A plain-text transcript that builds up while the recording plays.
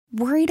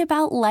Worried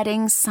about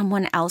letting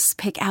someone else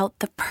pick out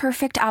the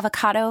perfect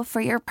avocado for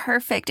your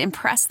perfect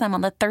impress them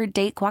on the third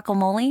date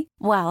guacamole?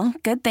 Well,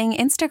 good thing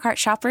Instacart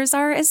shoppers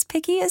are as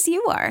picky as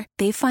you are.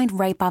 They find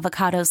ripe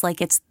avocados like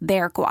it's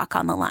their guac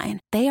on the line.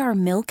 They are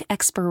milk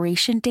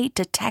expiration date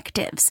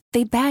detectives.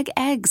 They bag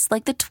eggs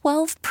like the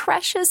 12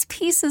 precious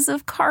pieces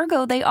of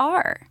cargo they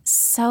are.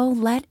 So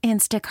let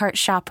Instacart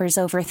shoppers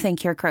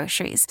overthink your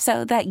groceries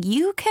so that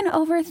you can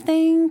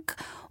overthink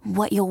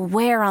what you'll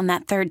wear on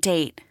that third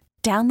date.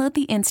 Download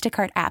the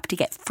Instacart app to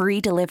get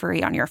free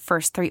delivery on your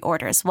first 3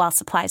 orders while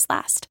supplies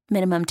last.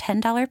 Minimum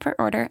 $10 per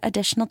order.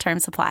 Additional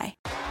terms apply.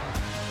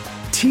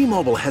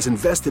 T-Mobile has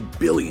invested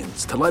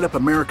billions to light up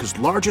America's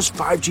largest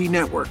 5G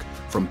network,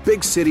 from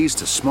big cities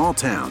to small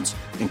towns,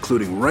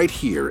 including right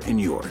here in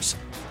yours.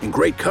 And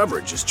great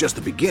coverage is just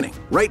the beginning.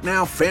 Right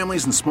now,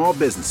 families and small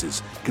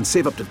businesses can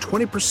save up to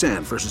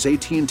 20% versus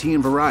AT&T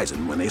and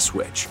Verizon when they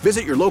switch.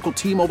 Visit your local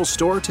T-Mobile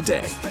store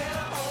today.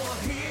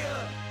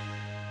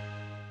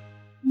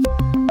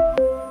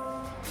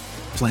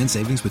 Plan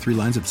savings with 3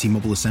 lines of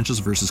T-Mobile Essentials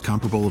versus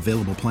comparable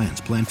available plans.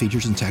 Plan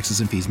features and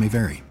taxes and fees may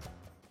vary.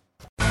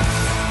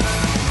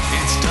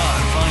 It's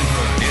Todd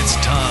Feinberg. It's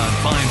Todd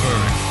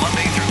Feinberg.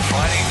 Monday through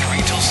Friday,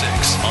 3 till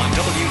 6 on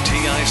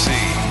WTIC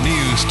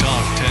News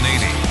Talk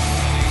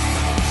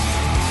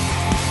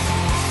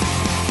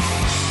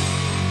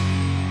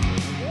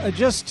 1080.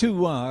 Just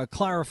to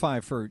clarify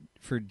for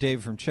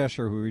Dave from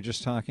Cheshire, who we were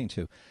just talking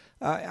to,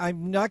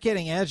 I'm not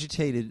getting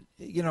agitated,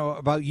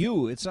 about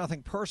you. It's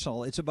nothing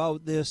personal. It's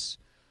about this,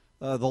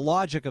 the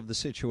logic of the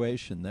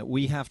situation, that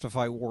we have to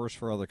fight wars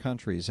for other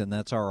countries, and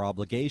that's our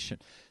obligation.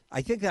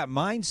 I think that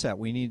mindset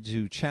we need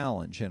to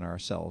challenge in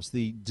ourselves,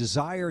 the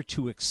desire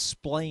to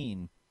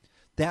explain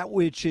that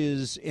which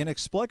is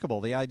inexplicable,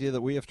 the idea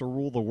that we have to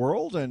rule the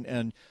world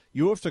and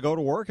you have to go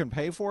to work and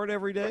pay for it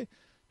every day.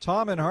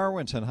 Tom in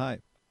Harwinton, hi.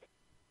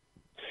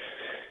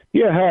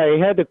 Yeah, hi. I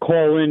had to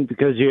call in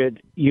because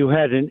you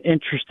had an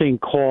interesting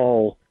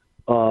call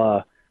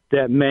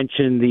that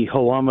mentioned the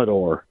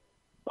Holodomor.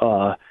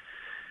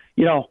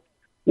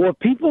 What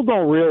people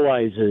don't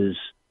realize is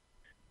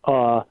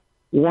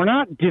we're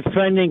not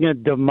defending a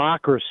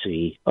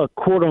democracy, a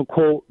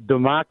quote-unquote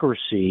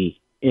democracy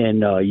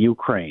in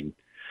Ukraine.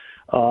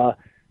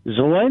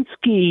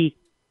 Zelensky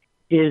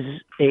is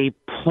a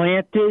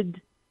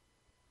planted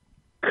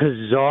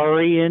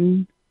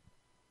Khazarian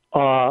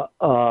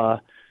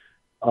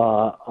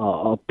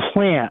a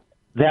plant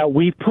that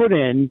we put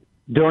in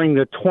during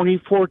the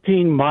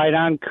 2014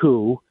 Maidan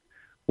coup,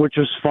 which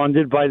was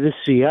funded by the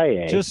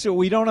CIA. Just so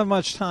we don't have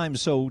much time,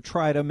 so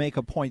try to make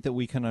a point that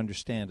we can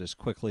understand as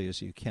quickly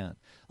as you can.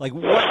 Like,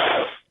 what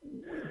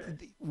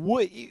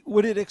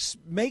would it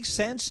make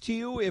sense to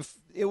you if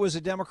it was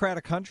a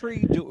democratic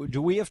country?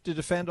 Do we have to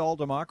defend all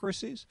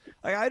democracies?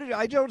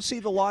 I don't see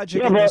the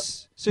logic in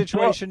this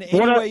situation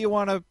any way you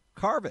want to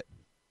carve it.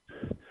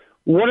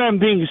 What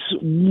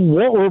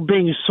we're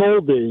being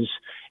sold is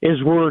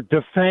we're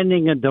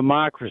defending a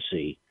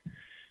democracy.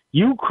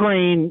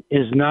 Ukraine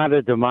is not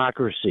a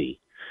democracy.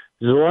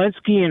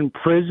 Zelensky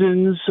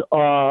imprisons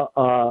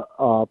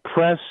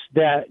press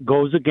that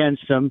goes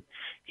against him.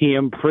 He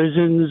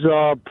imprisons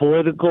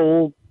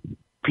political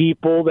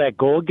people that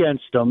go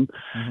against him.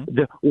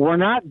 Mm-hmm. We're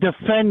not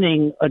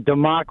defending a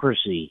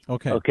democracy.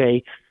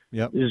 Okay.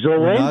 Yep. Zelensky,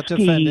 we're not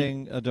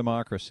defending a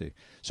democracy.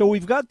 So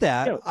we've got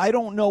that. Yeah. I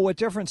don't know what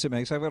difference it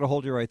makes. I've got to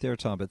hold you right there,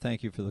 Tom, but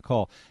thank you for the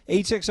call.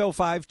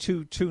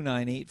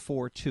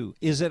 860-522-9842.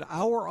 Is it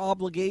our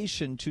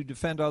obligation to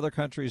defend other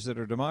countries that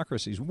are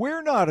democracies?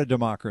 We're not a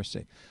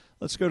democracy.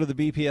 Let's go to the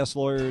BPS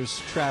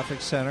Lawyers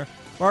Traffic Center.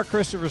 Mark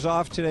Christopher's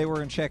off today. We're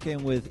going to check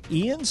in with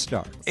Ian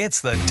Stark.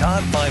 It's the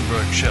Todd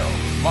Feinberg Show,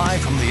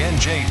 live from the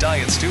NJ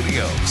Diet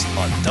Studios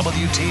on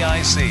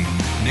WTIC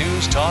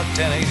News Talk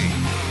 1080.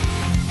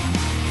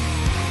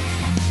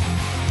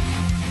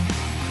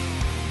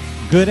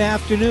 Good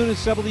afternoon.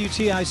 It's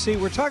WTIC.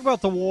 We're talking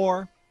about the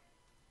war.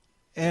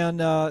 And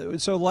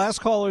so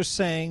last caller's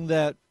saying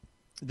that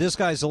this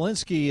guy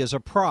Zelensky is a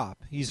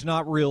prop. He's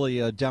not really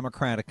a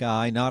democratic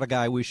guy, not a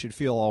guy we should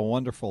feel all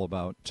wonderful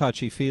about,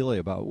 touchy-feely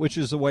about, which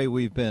is the way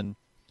we've been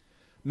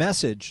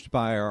messaged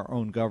by our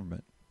own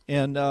government.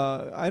 And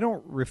I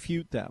don't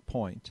refute that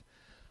point.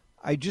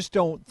 I just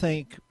don't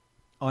think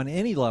on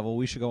any level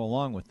we should go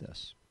along with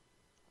this.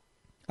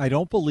 I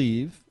don't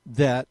believe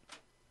that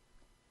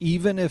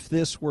even if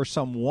this were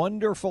some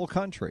wonderful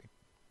country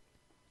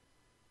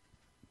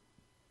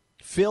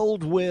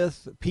filled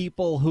with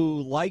people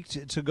who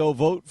liked to go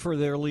vote for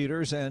their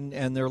leaders and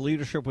their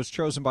leadership was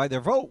chosen by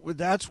their vote,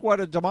 that's what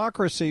a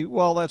democracy,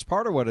 well, that's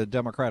part of what a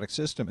democratic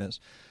system is.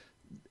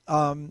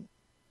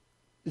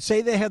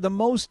 Say they had the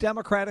most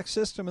democratic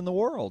system in the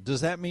world.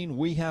 Does that mean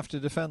we have to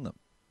defend them?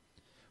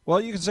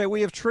 Well, you can say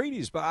we have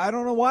treaties, but I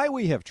don't know why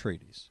we have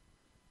treaties.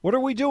 What are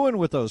we doing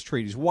with those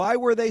treaties? Why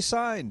were they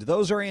signed?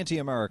 Those are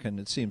anti-American,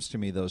 it seems to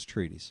me, those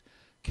treaties.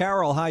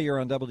 Carol, hi, you're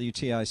on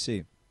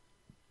WTIC.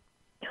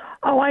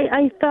 Oh,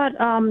 I thought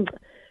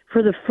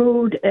for the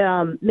food,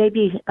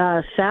 maybe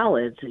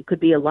salads. It could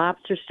be a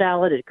lobster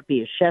salad. It could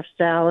be a chef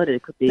salad.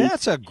 It could be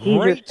That's a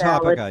great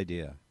topic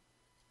idea.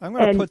 I'm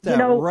going to put that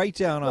right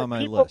down on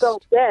my list.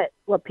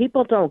 What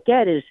people don't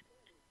get is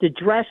the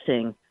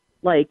dressing.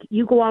 Like,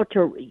 you go out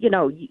to,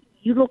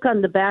 you look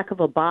on the back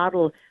of a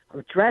bottle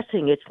of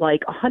dressing, it's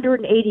like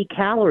 180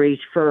 calories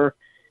for,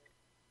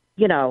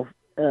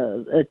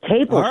 a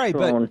tablespoon. All right,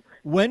 but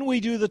when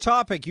we do the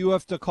topic, you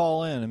have to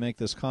call in and make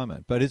this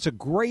comment. But it's a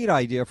great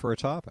idea for a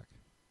topic.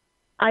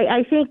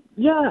 I think,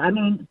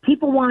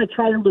 people want to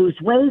try to lose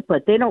weight,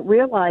 but they don't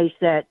realize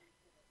that,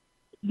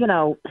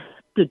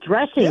 the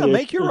dressing is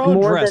make your own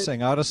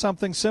dressing out of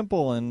something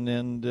simple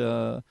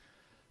and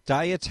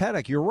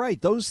dietetic. You're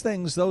right. Those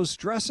things, those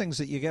dressings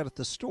that you get at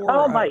the store.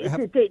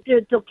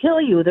 They'll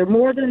kill you. They're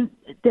more than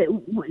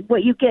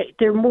what you get.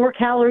 They're more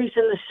calories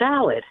in the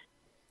salad.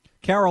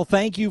 Carol,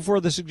 thank you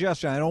for the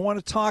suggestion. I don't want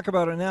to talk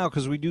about it now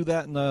because we do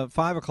that in the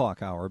 5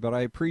 o'clock hour, but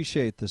I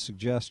appreciate the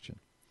suggestion.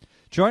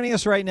 Joining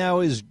us right now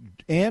is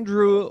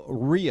Andrew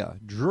Ria.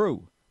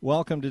 Drew,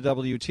 welcome to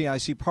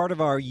WTIC, part of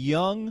our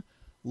Young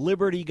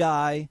Liberty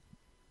Guy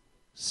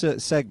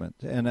segment,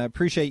 and I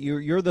appreciate you.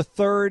 You're the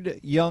third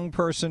young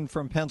person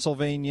from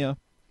Pennsylvania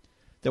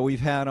that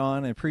we've had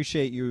on. I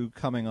appreciate you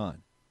coming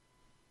on.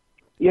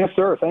 Yes,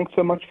 sir. Thanks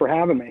so much for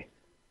having me.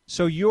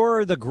 So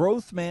you're the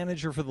growth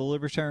manager for the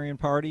Libertarian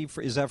Party.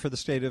 Is that for the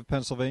state of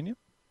Pennsylvania?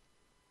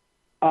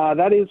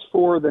 That is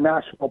for the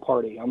National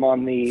Party. I'm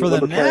on the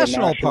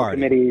National Party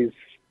Committee's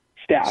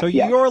staff. So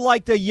you're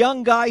like the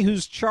young guy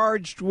who's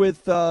charged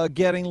with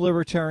getting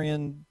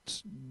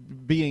Libertarians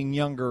being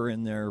younger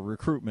in their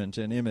recruitment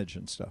and image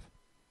and stuff.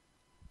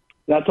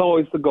 That's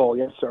always the goal,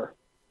 yes, sir.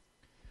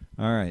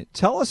 All right.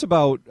 Tell us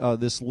about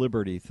this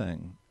Liberty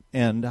thing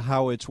and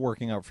how it's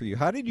working out for you.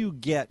 How did you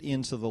get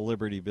into the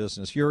Liberty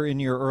business? You're in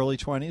your early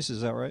 20s,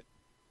 is that right?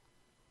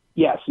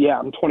 Yes, yeah.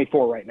 I'm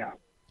 24 right now.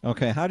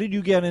 Okay. How did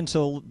you get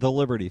into the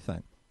Liberty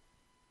thing?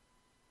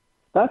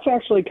 That's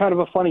actually kind of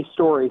a funny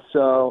story.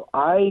 So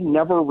I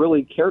never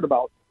really cared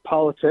about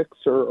politics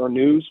or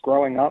news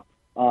growing up.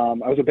 I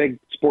was a big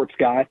sports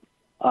guy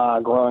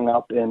growing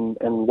up in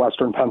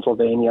Western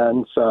Pennsylvania,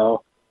 and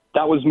so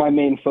that was my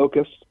main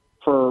focus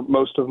for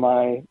most of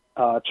my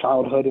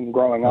childhood and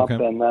growing up.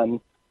 And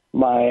then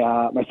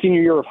my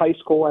senior year of high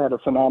school, I had a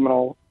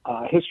phenomenal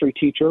history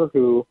teacher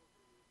who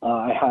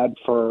I had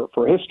for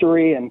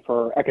history and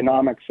for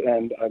economics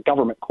and a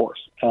government course,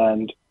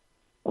 and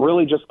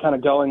really just kind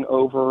of going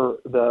over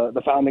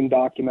the founding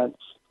documents,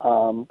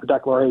 the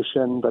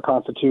Declaration, the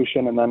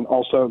Constitution, and then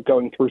also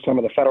going through some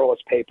of the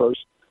Federalist Papers.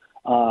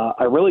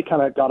 I really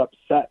kind of got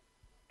upset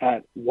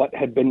at what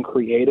had been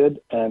created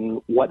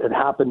and what had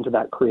happened to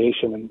that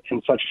creation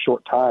in such a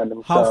short time.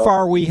 And how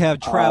far we have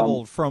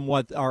traveled from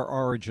what our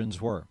origins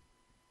were.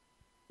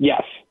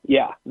 Yes,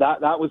 yeah,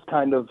 that was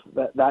kind of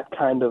that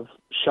kind of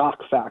shock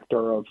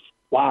factor of,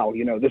 wow,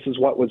 this is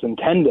what was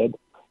intended,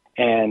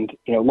 and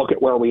look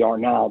at where we are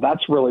now.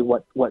 That's really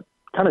what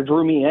kind of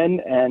drew me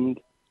in, and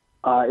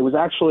it was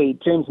actually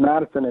James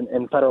Madison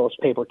in Federalist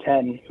Paper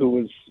 10 who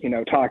was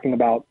talking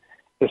about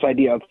this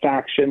idea of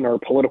faction or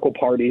political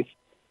parties,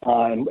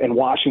 and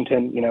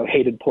Washington,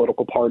 hated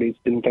political parties,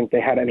 didn't think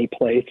they had any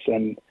place.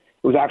 And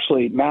it was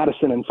actually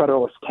Madison in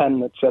Federalist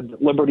 10 that said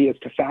that liberty is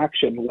to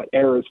faction what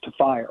air is to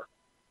fire.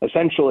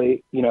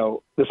 Essentially,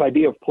 this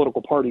idea of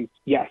political parties,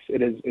 yes,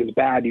 it is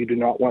bad. You do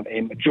not want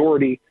a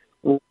majority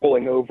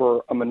ruling over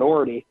a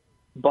minority,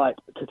 but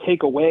to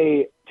take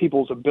away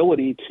people's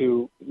ability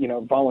to,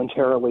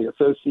 voluntarily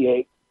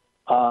associate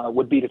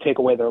would be to take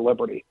away their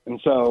liberty.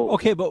 And so,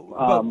 okay,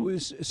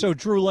 so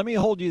Drew, let me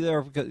hold you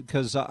there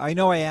because I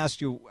know I asked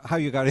you how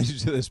you got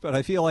into this, but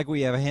I feel like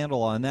we have a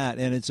handle on that,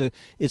 and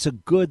it's a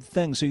good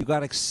thing. So you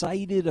got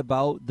excited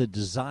about the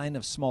design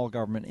of small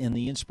government and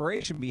the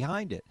inspiration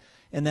behind it,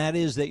 and that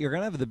is that you're going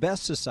to have the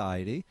best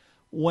society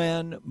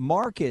when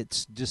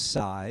markets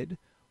decide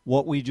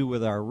what we do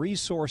with our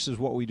resources,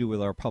 what we do with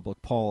our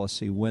public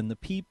policy, when the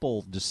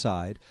people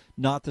decide,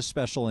 not the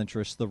special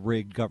interests, the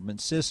rigged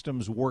government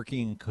systems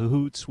working in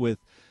cahoots with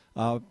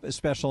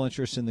special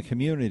interests in the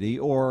community,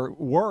 or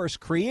worse,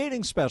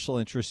 creating special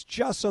interests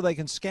just so they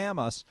can scam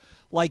us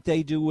like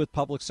they do with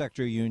public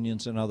sector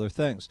unions and other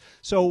things.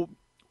 So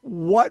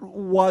what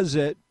was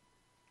it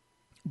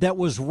that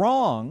was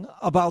wrong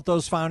about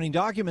those founding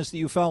documents that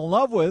you fell in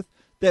love with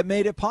that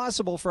made it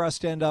possible for us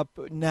to end up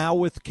now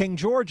with King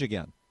George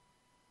again?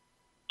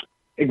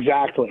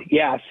 Exactly.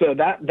 Yeah. So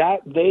that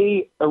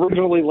they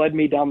originally led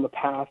me down the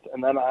path,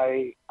 and then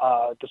I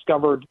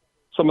discovered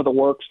some of the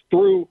works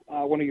through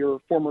one of your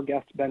former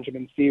guests,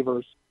 Benjamin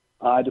Sievers.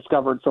 I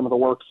discovered some of the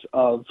works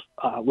of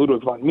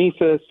Ludwig von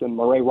Mises and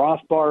Murray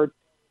Rothbard,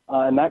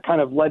 and that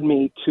kind of led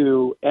me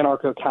to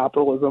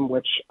anarcho-capitalism,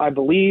 which I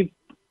believe,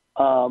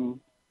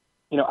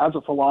 as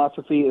a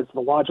philosophy, is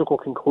the logical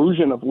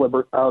conclusion of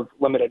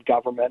limited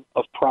government,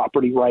 of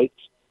property rights,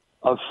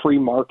 of free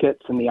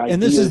markets, and the idea.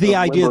 And this is the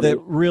idea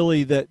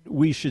that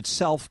we should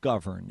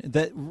self-govern.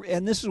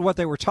 And this is what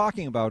they were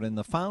talking about in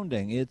the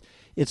founding.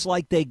 It's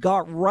like they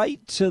got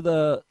right to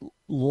the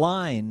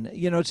line,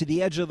 to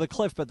the edge of the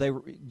cliff, but they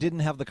didn't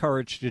have the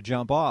courage to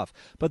jump off.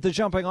 But the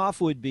jumping off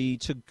would be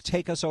to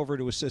take us over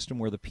to a system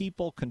where the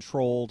people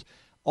controlled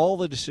all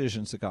the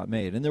decisions that got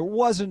made. And there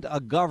wasn't a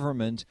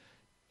government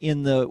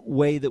in the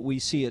way that we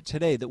see it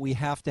today, that we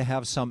have to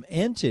have some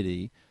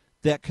entity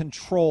that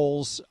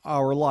controls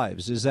our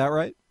lives. Is that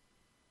right?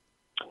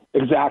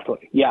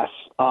 Exactly, yes.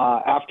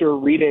 After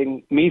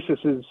reading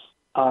Mises's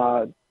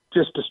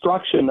just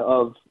destruction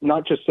of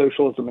not just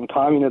socialism and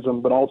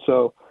communism, but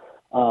also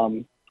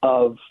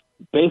of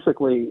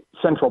basically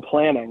central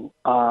planning,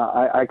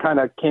 I kind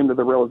of came to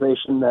the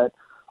realization that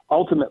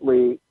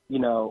ultimately,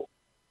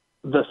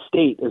 the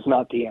state is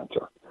not the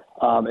answer.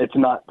 It's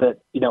not that,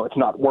 it's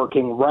not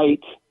working right.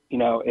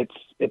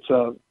 It's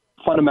a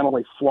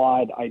fundamentally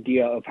flawed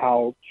idea of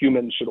how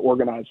humans should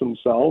organize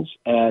themselves.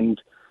 And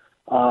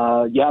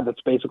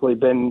that's basically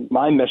been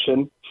my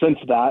mission since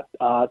that,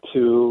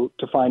 to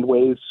find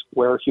ways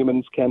where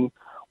humans can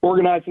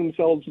organize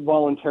themselves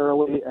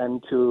voluntarily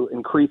and to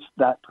increase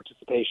that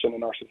participation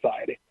in our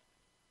society.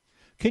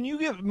 Can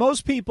you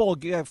most people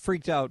get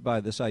freaked out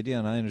by this idea,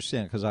 and I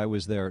understand because I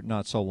was there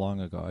not so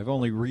long ago. I've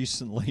only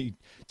recently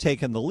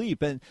taken the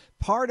leap, and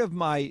part of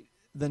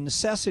the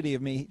necessity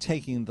of me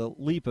taking the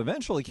leap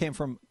eventually came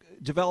from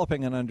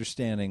developing an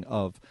understanding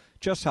of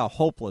just how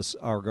hopeless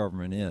our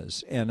government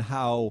is and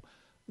how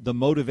the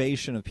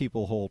motivation of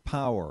people who hold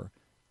power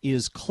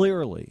is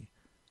clearly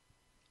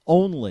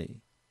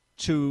only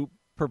to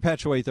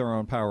perpetuate their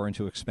own power and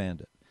to expand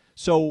it.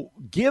 So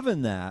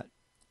given that,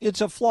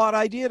 it's a flawed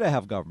idea to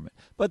have government.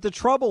 But the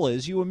trouble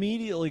is you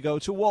immediately go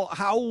to, well,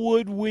 how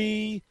would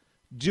we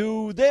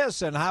do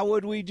this and how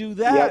would we do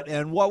that? Yep.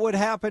 And what would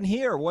happen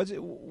here?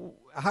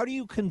 How do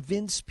you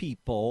convince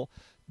people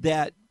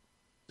that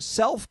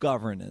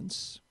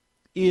self-governance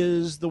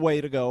is the way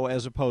to go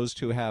as opposed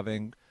to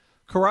having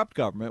corrupt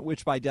government,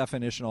 which by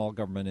definition all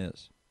government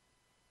is?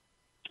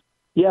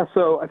 Yeah,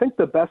 so I think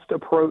the best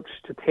approach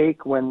to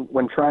take when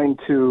trying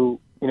to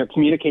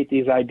communicate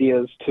these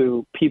ideas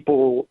to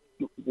people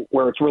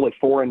where it's really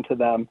foreign to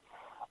them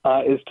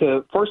is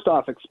to first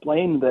off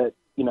explain that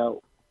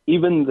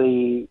even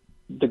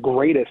the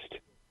greatest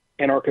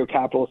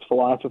anarcho-capitalist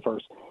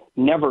philosophers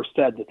never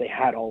said that they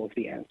had all of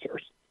the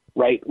answers,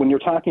 right? When you're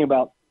talking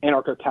about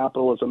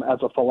anarcho-capitalism as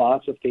a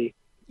philosophy,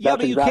 but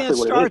you exactly can't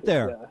start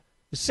there. Yeah.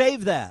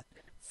 Save that.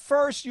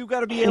 First, you've got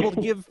to be able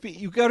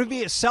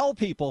to sell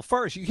people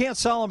first. You can't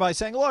sell them by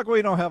saying, look,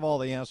 we don't have all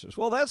the answers.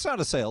 Well, that's not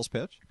a sales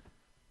pitch.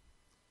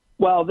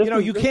 Well,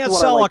 you can't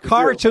sell a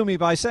car to me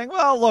by saying,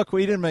 well, look,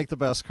 we didn't make the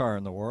best car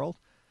in the world.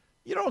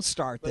 You don't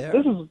start there.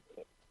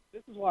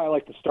 This is why I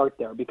like to start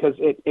there, because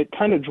it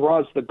kind of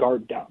draws the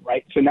guard down,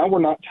 right? So now we're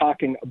not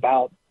talking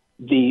about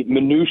the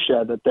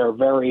minutia that they're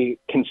very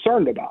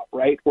concerned about,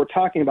 right? We're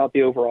talking about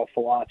the overall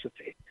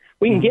philosophy.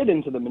 We can get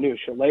into the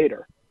minutia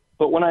later,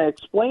 but when I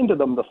explain to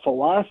them the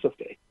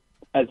philosophy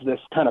as this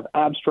kind of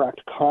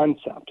abstract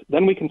concept,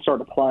 then we can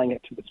start applying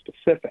it to the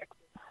specifics.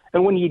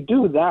 And when you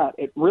do that,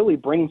 it really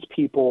brings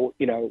people,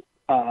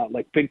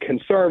 like big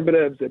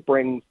conservatives, it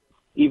brings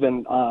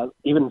even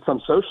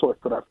some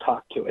socialists that I've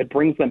talked to, it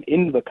brings them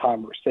into the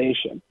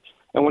conversation.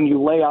 And when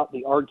you lay out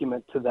the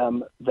argument to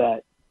them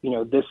that,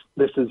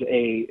 this is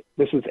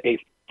a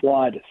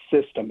flawed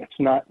system, it's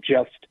not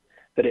just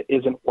that it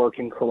isn't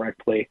working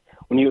correctly.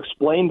 When you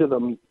explain to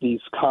them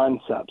these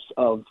concepts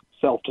of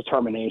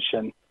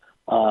self-determination,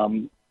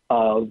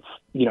 of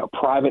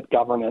private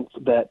governance,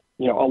 that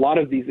a lot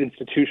of these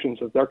institutions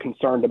that they're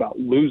concerned about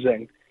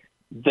losing,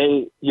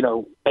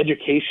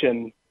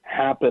 education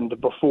happened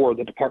before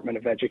the Department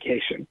of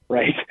Education,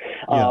 right?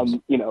 Yes.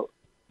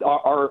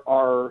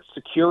 Our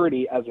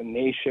security as a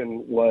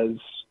nation was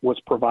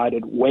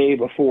provided way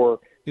before.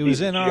 It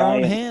was in our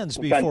own hands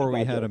before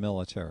we had a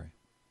military.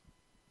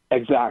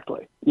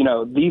 Exactly.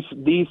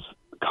 These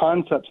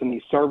concepts and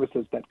these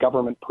services that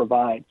government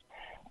provides,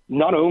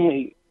 not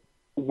only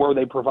were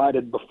they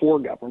provided before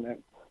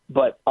government,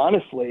 but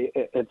honestly,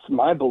 it's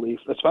my belief,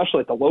 especially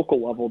at the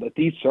local level, that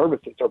these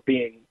services are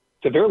being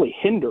severely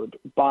hindered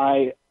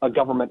by a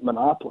government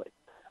monopoly.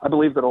 I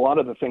believe that a lot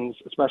of the things,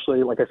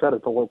 especially, like I said,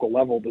 at the local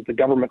level, that the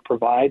government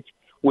provides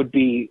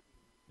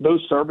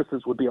those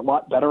services would be a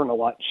lot better and a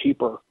lot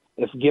cheaper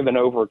if given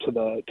over to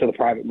the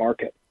private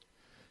market.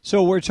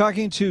 So we're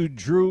talking to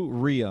Drew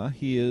Rea.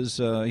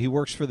 He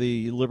works for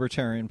the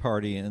Libertarian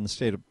Party in the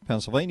state of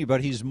Pennsylvania,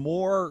 but he's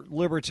more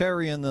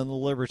libertarian than the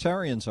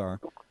libertarians are,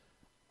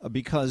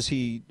 because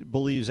he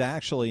believes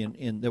actually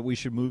in that we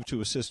should move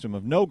to a system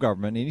of no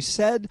government. And he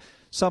said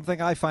something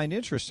I find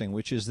interesting,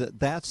 which is that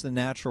that's the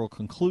natural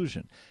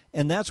conclusion.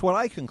 And that's what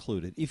I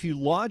concluded. If you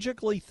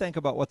logically think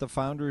about what the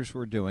founders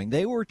were doing,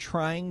 they were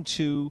trying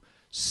to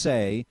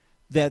say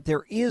that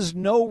there is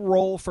no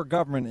role for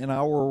government in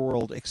our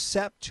world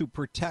except to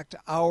protect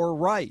our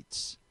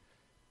rights.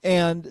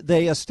 And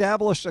they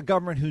established a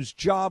government whose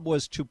job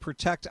was to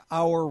protect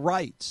our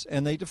rights.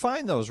 And they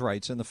defined those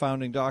rights in the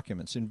founding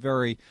documents in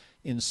very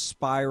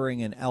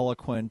inspiring and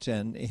eloquent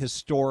and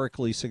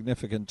historically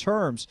significant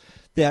terms,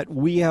 that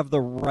we have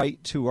the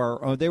right to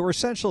our own. They were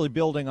essentially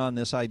building on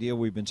this idea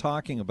we've been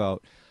talking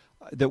about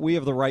that we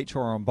have the right to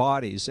our own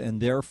bodies,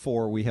 and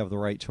therefore we have the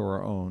right to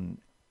our own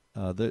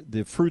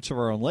the fruits of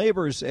our own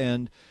labors,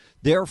 and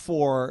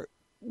therefore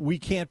we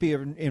can't be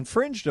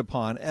infringed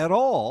upon at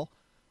all,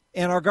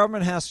 and our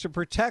government has to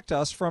protect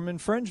us from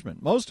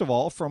infringement, most of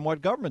all from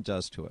what government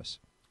does to us.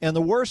 And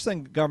the worst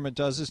thing government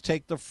does is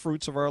take the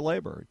fruits of our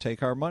labor,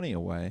 take our money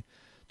away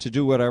to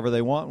do whatever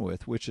they want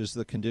with, which is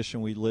the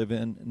condition we live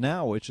in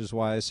now, which is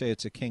why I say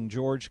it's a King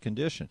George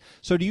condition.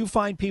 So do you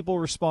find people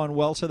respond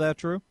well to that,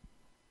 Drew?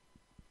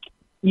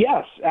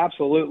 Yes,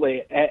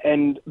 absolutely.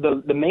 And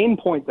the main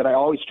point that I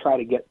always try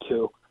to get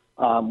to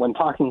when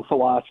talking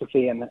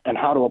philosophy and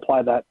how to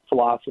apply that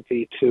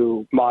philosophy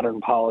to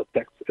modern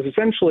politics is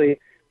essentially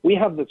we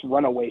have this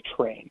runaway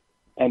train,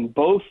 and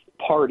both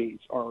parties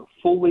are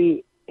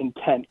fully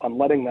intent on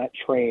letting that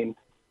train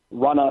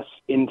run us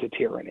into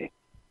tyranny.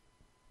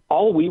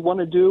 All we want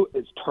to do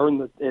is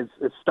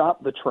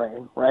stop the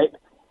train, right,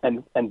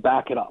 and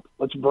back it up.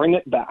 Let's bring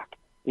it back.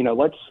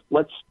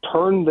 Let's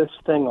turn this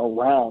thing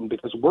around,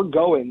 because we're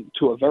going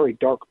to a very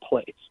dark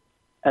place.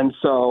 And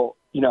so,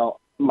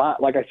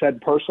 like I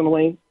said,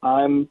 personally,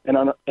 I'm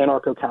an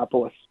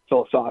anarcho-capitalist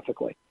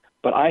philosophically,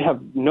 but I have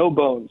no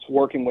bones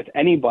working with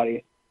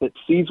anybody that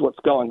sees what's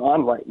going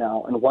on right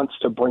now and wants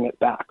to bring it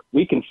back.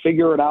 We can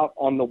figure it out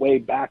on the way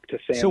back to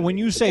sanity. So when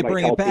you say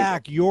bring it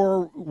back,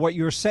 what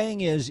you're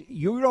saying is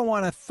you don't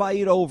want to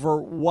fight over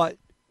what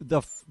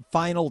the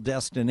final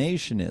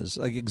destination is,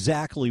 like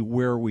exactly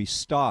where we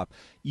stop.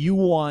 You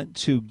want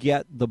to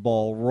get the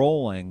ball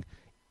rolling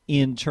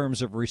in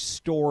terms of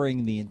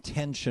restoring the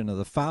intention of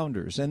the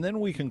founders. And then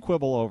we can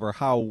quibble over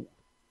how,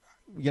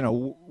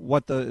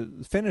 what the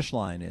finish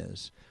line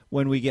is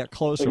when we get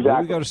closer. Exactly.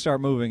 But we got to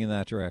start moving in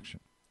that direction.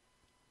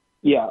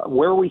 Yeah,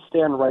 where we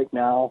stand right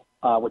now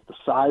with the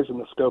size and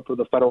the scope of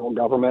the federal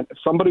government, if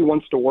somebody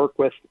wants to work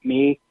with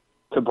me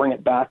to bring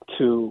it back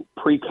to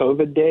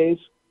pre-COVID days,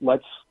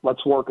 let's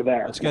work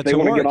there. Let's get if they to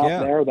want work, to get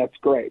off there, that's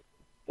great.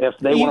 If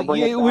they want to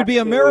bring it would be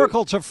a to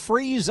miracle to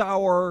freeze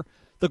the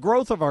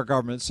growth of our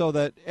government so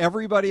that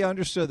everybody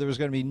understood there was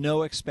going to be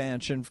no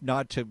expansion,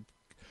 not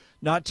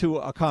to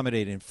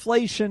accommodate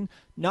inflation,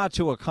 not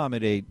to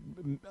accommodate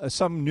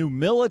some new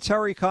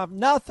military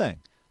nothing.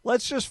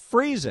 Let's just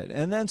freeze it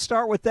and then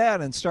start with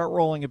that and start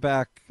rolling it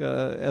back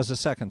as a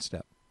second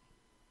step.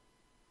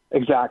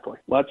 Exactly.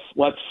 Let's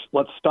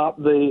stop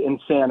the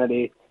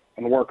insanity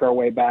and work our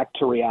way back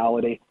to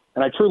reality.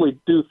 And I truly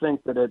do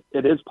think that it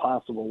is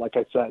possible. Like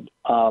I said,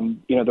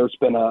 there's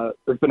been a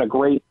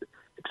great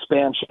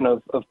expansion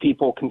of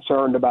people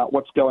concerned about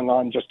what's going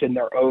on just in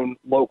their own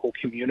local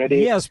community.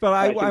 Yes, but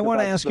I want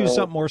to ask you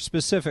something more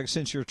specific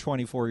since you're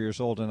 24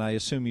 years old, and I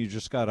assume you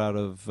just got out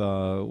of,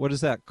 what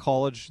is that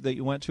college that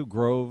you went to,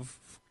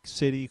 Grove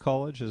City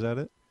College, is that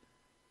it?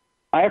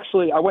 I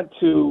went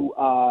to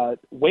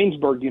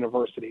Waynesburg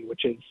University,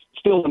 which is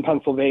still in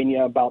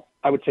Pennsylvania, about,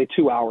 I would say,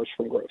 2 hours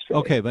from Grove City.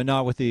 Okay, but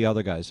not with the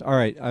other guys. All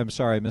right, I'm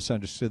sorry, I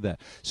misunderstood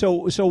that.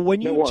 So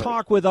when you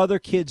talk with other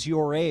kids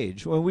your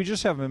age, well, we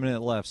just have a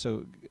minute left,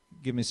 so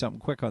give me something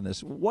quick on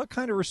this. What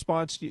kind of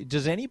response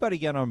does anybody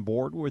get on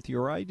board with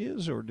your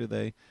ideas, or do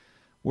they?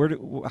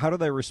 How do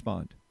they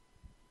respond?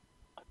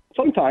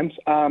 Sometimes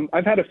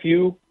I've had a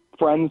few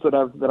friends that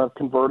I've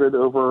converted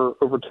over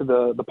to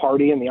the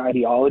party and the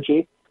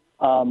ideology.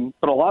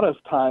 But a lot of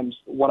times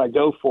what I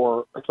go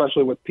for,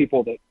 especially with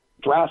people that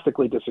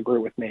drastically disagree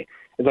with me,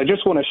 is I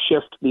just want to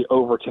shift the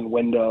Overton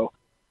window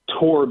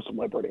towards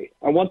liberty.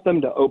 I want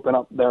them to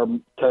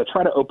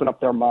try to open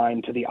up their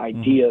mind to the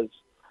ideas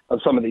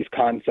of some of these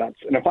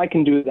concepts. And if I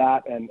can do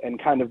that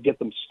and kind of get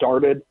them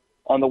started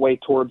on the way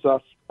towards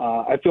us,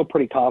 I feel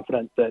pretty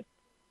confident that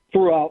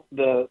throughout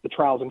the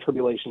trials and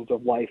tribulations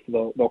of life,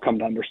 they'll come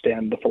to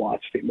understand the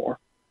philosophy more.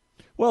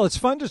 Well, it's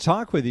fun to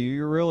talk with you.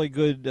 You're a really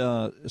good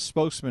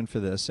spokesman for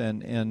this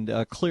and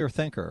a clear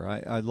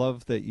thinker. I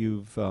love that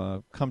you've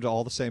come to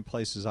all the same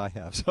places I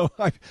have. So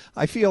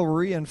I feel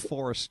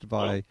reinforced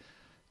by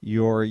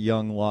your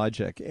young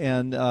logic.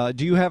 And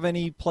do you have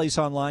any place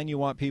online you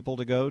want people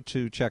to go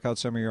to check out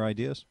some of your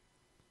ideas?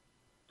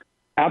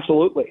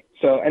 Absolutely.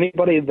 So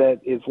anybody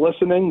that is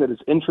listening that is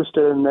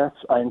interested in this,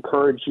 I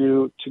encourage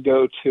you to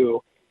go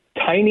to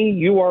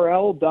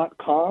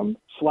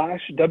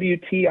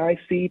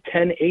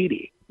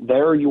tinyurl.com/WTIC1080.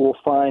 There you will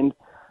find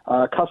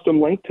a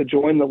custom link to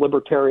join the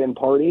Libertarian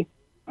Party.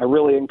 I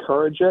really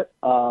encourage it.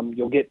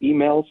 You'll get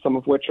emails, some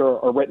of which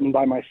are written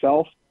by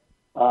myself.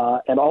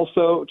 And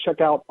also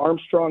check out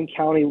Armstrong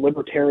County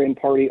Libertarian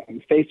Party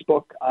on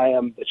Facebook. I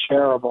am the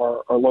chair of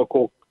our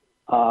local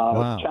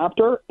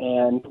chapter,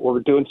 and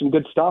we're doing some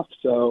good stuff.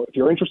 So if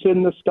you're interested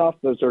in this stuff,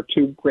 those are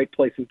two great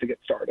places to get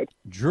started.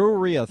 Drew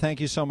Rea, thank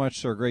you so much,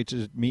 sir. Great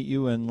to meet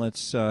you, and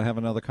let's have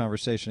another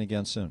conversation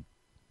again soon.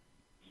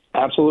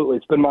 Absolutely.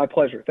 It's been my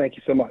pleasure. Thank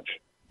you so much.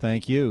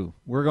 Thank you.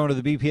 We're going to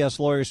the BPS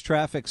Lawyers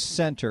Traffic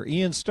Center.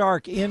 Ian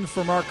Stark in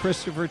for Mark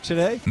Christopher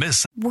today.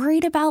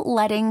 Worried about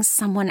letting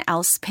someone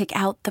else pick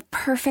out the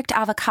perfect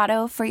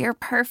avocado for your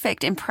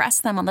perfect impress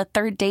them on the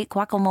third date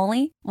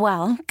guacamole?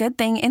 Well, good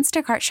thing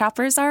Instacart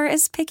shoppers are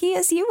as picky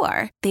as you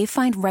are. They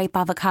find ripe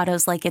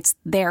avocados like it's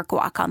their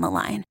guac on the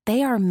line.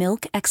 They are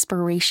milk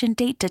expiration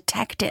date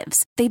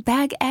detectives. They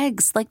bag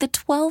eggs like the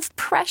 12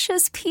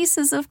 precious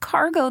pieces of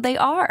cargo they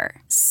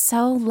are.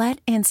 So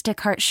let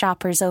Instacart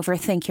shoppers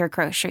overthink your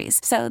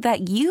groceries so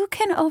that you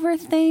can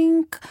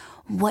overthink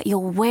what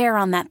you'll wear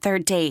on that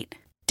third date.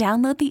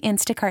 Download the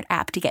Instacart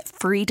app to get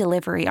free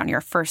delivery on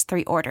your first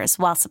 3 orders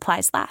while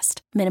supplies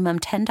last. Minimum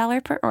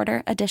 $10 per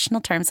order.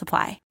 Additional terms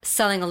apply.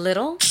 Selling a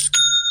little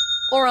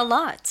or a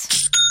lot?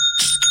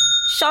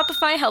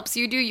 Shopify helps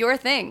you do your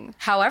thing,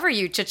 however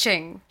you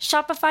cha-ching.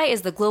 Shopify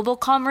is the global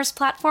commerce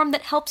platform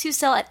that helps you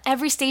sell at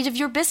every stage of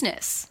your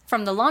business.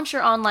 From the launch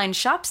your online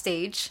shop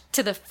stage,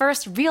 to the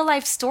first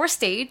real-life store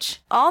stage,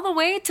 all the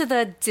way to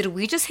the did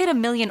we just hit 1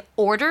 million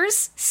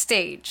orders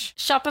stage.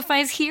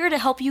 Shopify's here to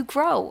help you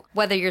grow.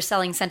 Whether you're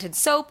selling scented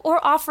soap or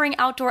offering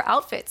outdoor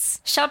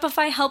outfits,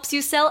 Shopify helps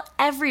you sell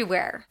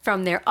everywhere.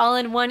 From their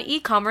all-in-one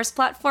e-commerce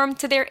platform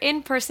to their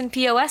in-person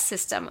POS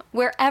system,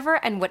 wherever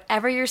and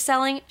whatever you're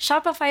selling,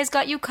 Shopify's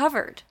got you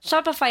covered.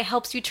 Shopify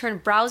helps you turn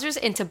browsers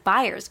into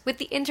buyers with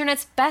the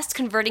internet's best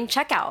converting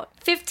checkout.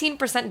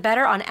 15%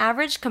 better on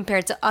average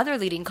compared to other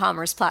leading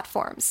commerce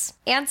platforms.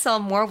 And sell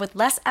more with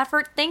less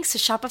effort thanks to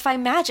Shopify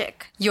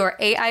Magic, your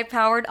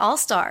AI-powered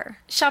all-star.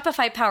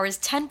 Shopify powers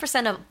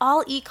 10% of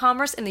all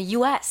e-commerce in the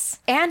U.S.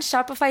 And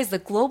Shopify is the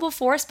global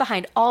force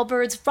behind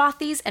Allbirds,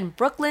 Rothy's, and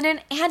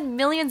Brooklinen, and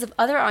millions of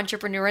other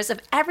entrepreneurs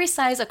of every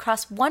size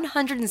across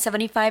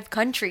 175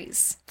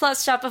 countries.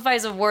 Plus,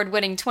 Shopify's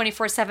award-winning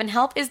 24/7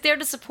 help is there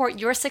to support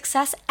your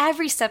success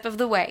every step of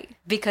the way.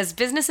 Because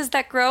businesses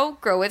that grow,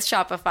 grow with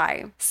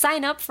Shopify.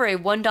 Sign up for a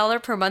 $1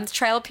 per month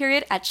trial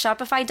period at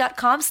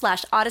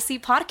shopify.com/Odyssey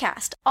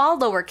Podcast, all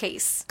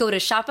lowercase. Go to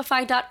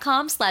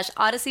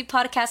shopify.com/Odyssey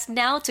Podcast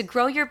now to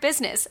grow your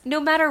business, no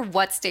matter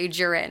what stage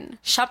you're in.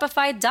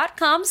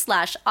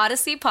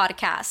 Shopify.com/Odyssey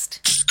Podcast.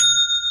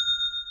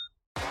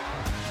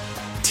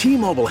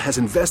 T-Mobile has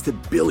invested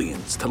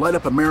billions to light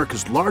up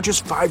America's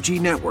largest 5G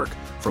network,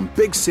 from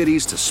big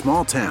cities to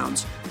small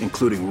towns,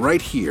 including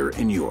right here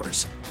in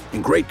yours.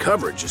 And great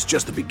coverage is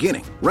just the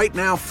beginning. Right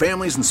now,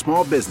 families and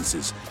small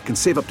businesses can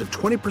save up to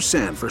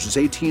 20% versus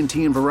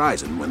AT&T and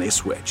Verizon when they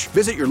switch.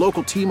 Visit your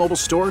local T-Mobile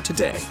store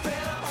today.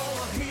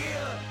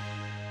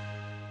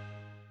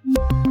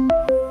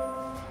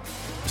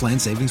 Plan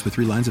savings with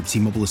 3 lines of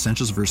T-Mobile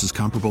Essentials versus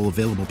comparable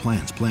available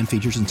plans. Plan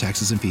features and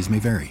taxes and fees may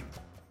vary.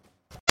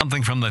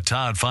 Something from the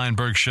Todd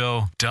Feinberg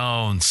Show?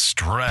 Don't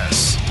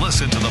stress.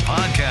 Listen to the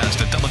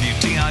podcast at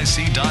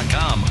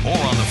WTIC.com or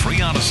on the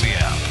free Odyssey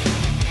app.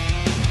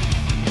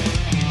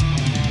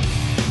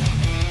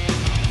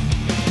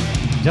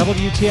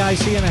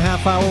 WTIC in a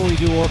half hour, we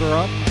do order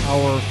up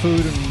our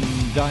food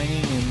and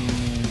dining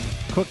and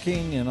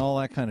cooking and all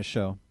that kind of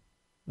show.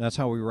 That's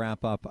how we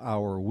wrap up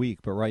our week.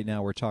 But right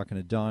now we're talking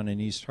to Don in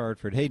East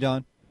Hartford. Hey,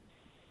 Don.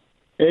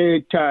 Hey,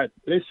 Todd.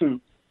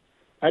 Listen,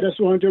 I just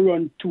want to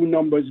run 2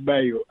 numbers by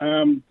you.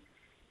 The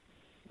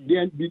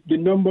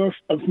number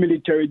of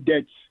military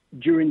deaths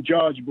during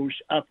George Bush,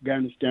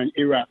 Afghanistan,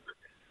 Iraq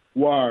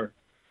war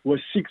was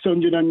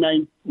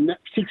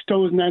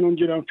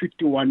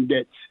 6,951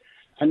 deaths.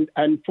 And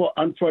for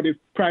the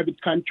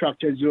private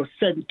contractors, it was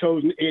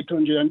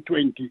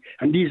 7,820.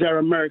 And these are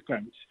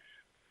Americans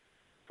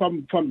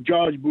from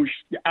George Bush,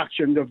 the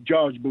actions of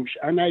George Bush.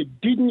 And I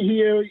didn't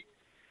hear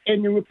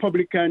any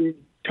Republican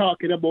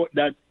talking about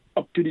that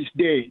up to this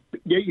day.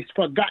 It's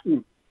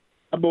forgotten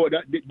about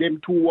them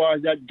 2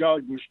 wars that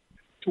George Bush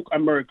took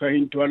America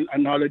into,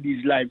 and all of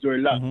these lives were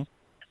lost.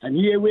 Mm-hmm. And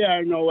here we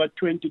are now at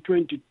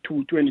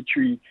 2022,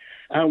 23,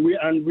 and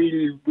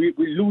we're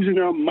losing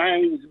our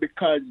minds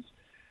because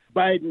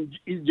Biden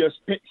is just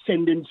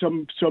sending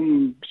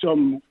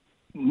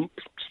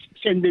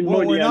sending money.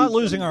 Well, we're not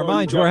losing our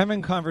minds. We're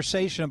having a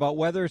conversation about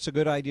whether it's a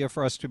good idea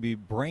for us to be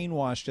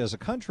brainwashed as a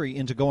country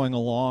into going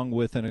along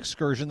with an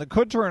excursion that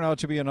could turn out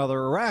to be another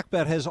Iraq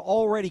that has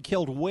already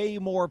killed way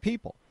more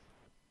people.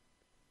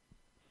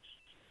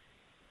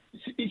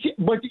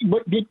 But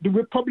the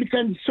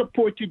Republicans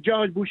supported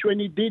George Bush when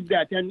he did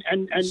that,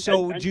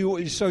 So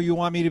you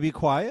want me to be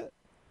quiet?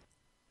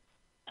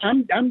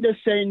 I'm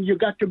just saying you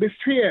got to be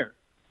fair.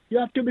 You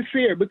have to be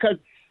fair because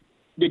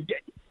the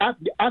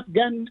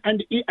Afghan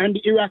and the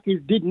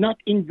Iraqis did not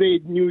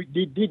invade was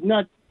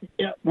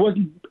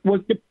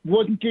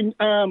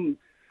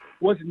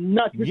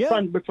not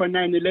responsible for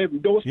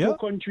 9/11. Those 2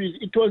 countries,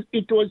 it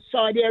was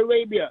Saudi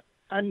Arabia,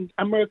 and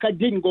America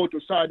didn't go to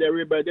Saudi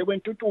Arabia. They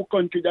went to 2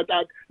 countries that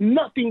had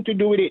nothing to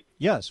do with it.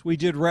 Yes, we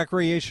did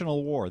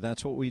recreational war.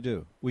 That's what we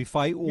do. We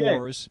fight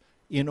wars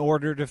in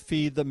order to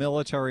feed the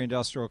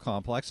military-industrial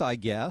complex, I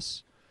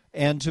guess,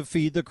 and to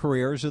feed the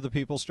careers of the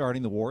people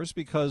starting the wars,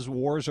 because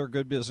wars are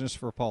good business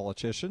for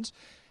politicians,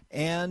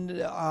 and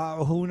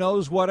who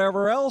knows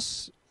whatever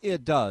else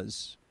it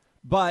does.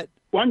 But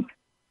one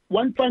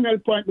final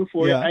point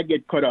before I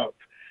get cut off.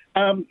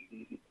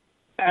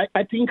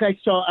 I think I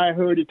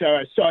heard it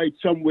or I saw it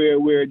somewhere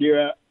where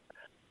there are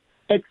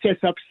excess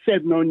of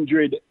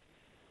 700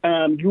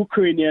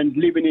 Ukrainians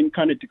living in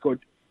Connecticut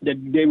that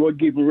they were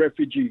given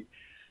refugee.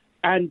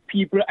 And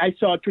I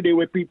saw today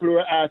where people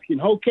were asking,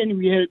 how can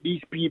we help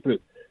these people?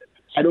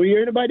 I don't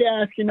hear anybody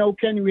asking, how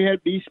can we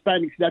help the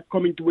Hispanics that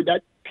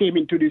came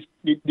into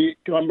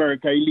to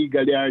America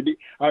illegally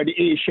or the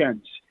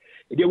Asians?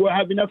 They were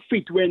having a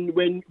fit when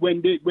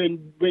these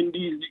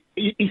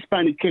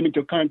Hispanics came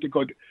into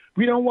Connecticut.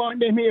 We don't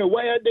want them here.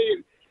 Why are they?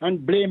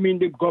 And blaming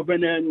the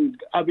governor and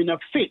having a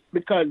fit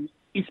because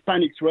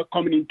Hispanics were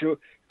coming into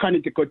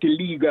Connecticut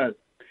illegal.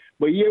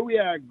 But here we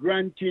are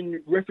granting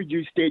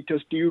refugee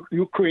status to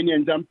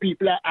Ukrainians, and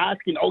people are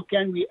asking, how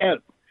can we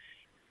help?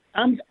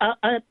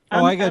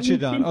 I got you,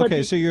 Don.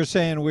 Okay, so you're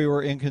saying we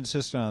were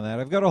inconsistent on that.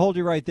 I've got to hold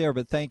you right there,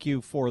 but thank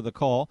you for the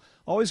call.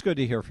 Always good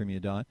to hear from you,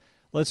 Don.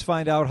 Let's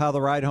find out how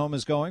the ride home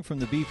is going from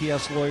the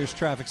BPS Lawyers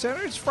Traffic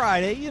Center. It's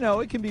Friday. You know,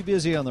 it can be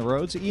busy on the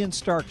roads. Ian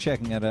Stark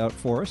checking it out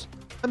for us.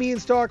 I'm Ian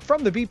Stark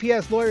from the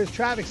BPS Lawyers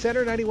Traffic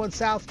Center. 91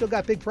 South still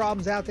got big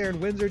problems out there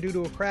in Windsor due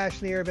to a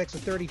crash in the area of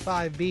exit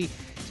 35B.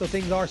 So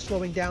things are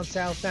slowing down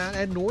southbound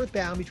and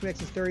northbound between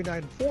exits 39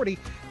 and 40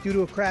 due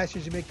to a crash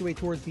as you make your way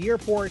towards the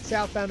airport.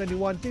 Southbound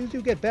 91, things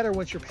do get better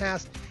once you're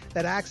past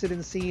that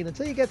accident scene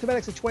until you get to about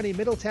exit 20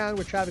 Middletown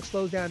where traffic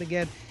slows down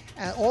again.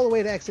 All the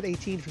way to exit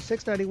 18 for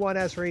 691.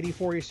 As for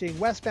 84, you're seeing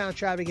westbound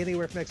traffic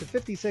anywhere from exit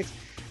 56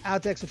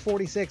 out to exit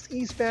 46.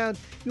 Eastbound,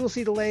 you will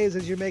see delays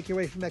as you make your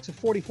way from exit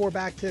 44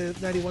 back to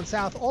 91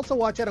 South. Also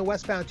watch out on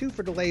westbound, too,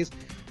 for delays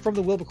from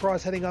the Wilbur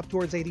Cross heading up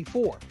towards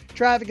 84.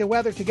 Traffic and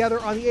weather together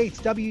on the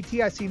 8th.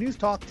 WTIC News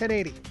Talk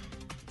 1080.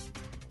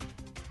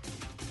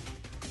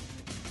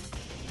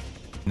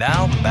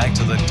 Now, back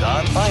to the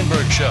Todd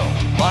Feinberg Show,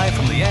 live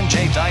from the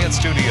NJ Diet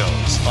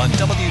Studios on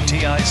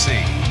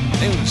WTIC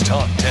News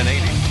Talk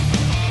 1080.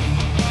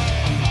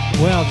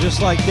 Well,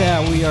 just like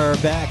that, we are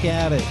back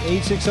at it.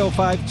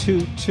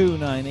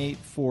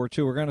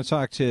 860-522-9842. We're going to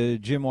talk to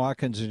Jim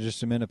Watkins in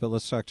just a minute, but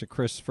let's talk to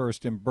Chris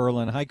first in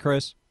Berlin. Hi,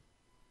 Chris.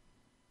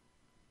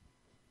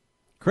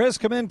 Chris,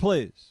 come in,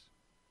 please.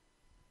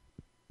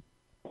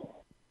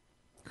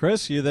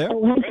 Chris, you there?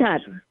 Oh, hi,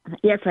 Todd.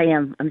 Yes, I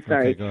am. I'm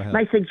sorry. Okay, go ahead.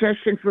 My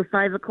suggestion for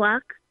 5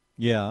 o'clock?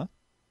 Yeah.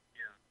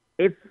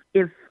 If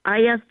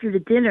I asked you to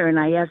dinner and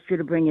I asked you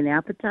to bring an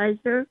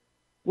appetizer,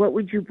 what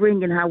would you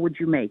bring and how would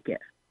you make it?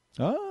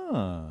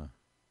 Ah,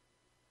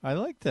 I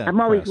like that. I'm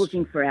always question.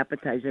 looking for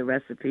appetizer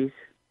recipes.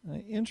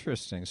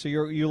 Interesting. So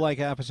you like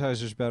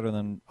appetizers better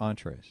than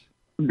entrees?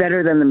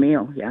 Better than the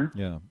meal, yeah.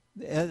 Yeah.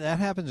 That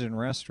happens in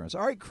restaurants.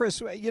 All right,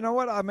 Chris, you know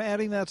what? I'm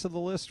adding that to the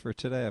list for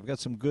today. I've got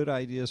some good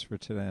ideas for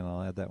today, and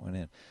I'll add that one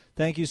in.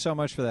 Thank you so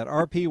much for that.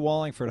 R.P.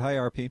 Wallingford. Hi,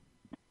 R.P.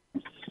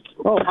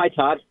 Oh, hi,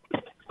 Todd.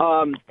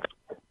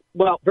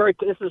 Well,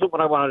 this isn't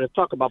what I wanted to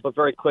talk about, but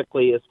very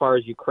quickly, as far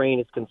as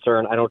Ukraine is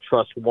concerned, I don't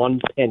trust one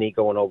penny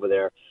going over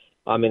there.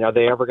 I mean, are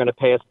they ever going to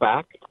pay us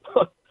back?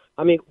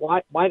 I mean,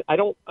 why? I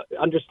don't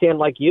understand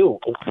like you.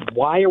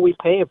 Why are we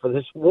paying for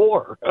this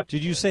war?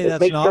 Did you say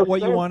that's not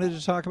what you wanted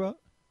to talk about?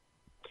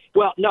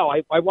 Well, no,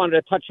 I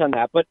wanted to touch on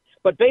that. But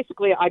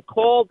basically, I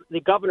called the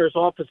governor's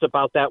office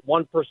about that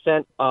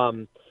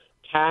 1%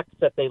 tax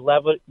that they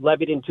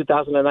levied in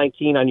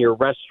 2019 on your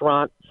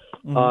restaurant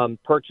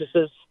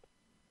purchases.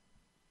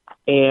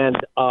 And,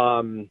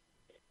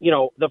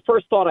 the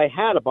first thought I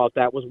had about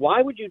that was,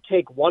 why would you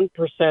take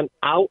 1%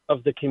 out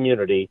of the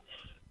community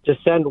to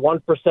send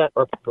 1%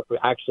 or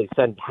actually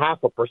send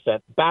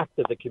 0.5% back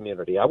to the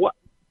community?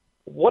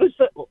 What's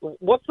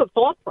the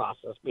thought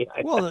process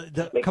behind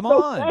that? Well, come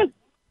on. Sense.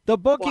 The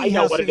bookie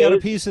has to get a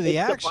piece of the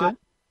action.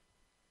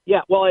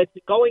 Yeah, well, it's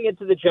going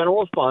into the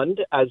general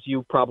fund, as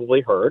you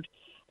probably heard.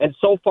 And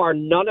so far,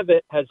 none of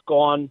it has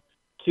gone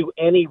to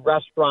any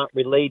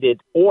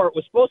restaurant-related, or it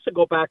was supposed to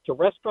go back to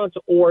restaurants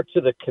or to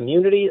the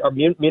community or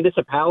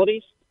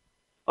municipalities.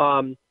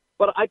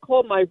 But I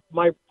called my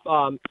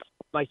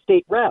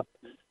state rep,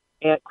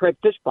 Craig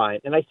Fishbein,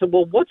 and I said,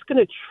 well, what's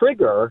going to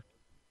trigger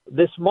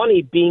this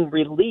money being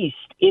released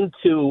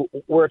into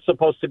where it's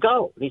supposed to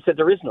go? And he said,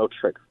 there is no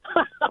trigger.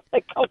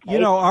 Like, okay,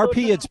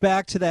 RP, it's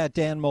back to that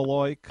Dan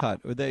Malloy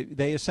cut.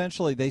 They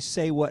essentially, they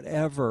say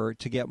whatever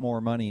to get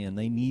more money, and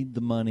they need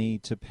the money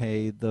to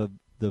pay the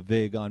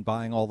VIG on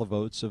buying all the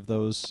votes of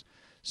those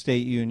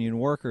state union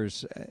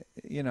workers.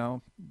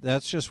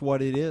 That's just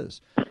what it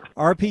is.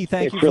 RP,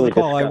 thank you for the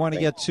call. I want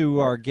to get to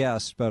our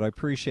guest, but I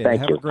appreciate it.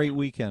 Have a great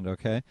weekend,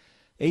 okay?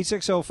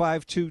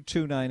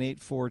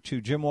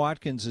 860-522-9842. Jim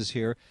Watkins is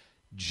here.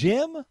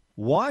 Jim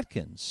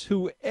Watkins,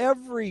 who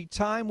every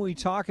time we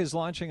talk is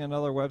launching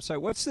another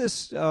website. What's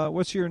this?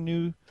 What's your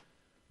new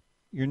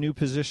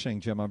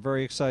positioning, Jim? I'm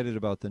very excited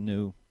about the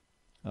new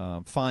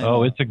final.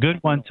 Oh, it's a good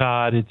one,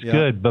 Todd. It's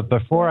good. But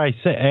before I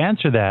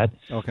answer that,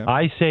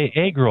 I say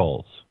egg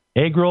rolls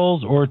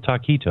or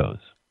taquitos.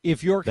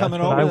 If you're coming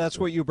over, that's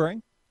what you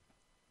bring?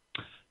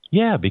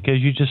 Yeah,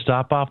 because you just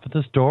stop off at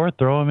the store,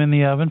 throw them in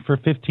the oven for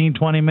 15,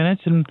 20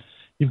 minutes, and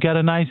you've got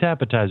a nice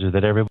appetizer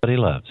that everybody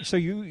loves. So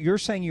you're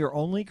saying your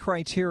only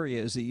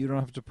criteria is that you don't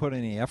have to put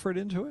any effort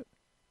into it?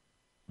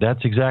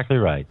 That's exactly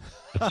right.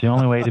 It's the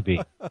only way to be.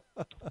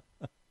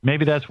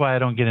 Maybe that's why I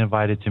don't get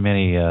invited to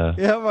many. Yeah,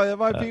 that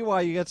might be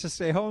why you get to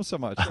stay home so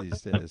much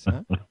these days,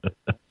 huh?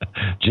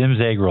 Jim's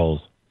egg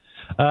rolls.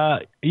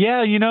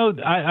 Yeah, you know,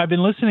 I've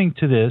been listening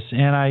to this,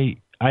 and I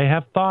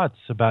have thoughts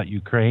about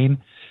Ukraine.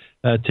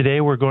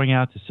 Today we're going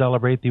out to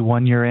celebrate the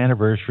 1-year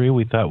anniversary.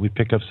 We thought we'd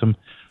pick up some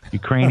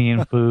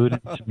Ukrainian food,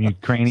 some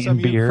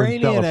Ukrainian beer.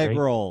 Ukrainian egg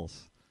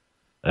rolls.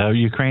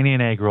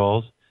 Ukrainian egg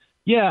rolls.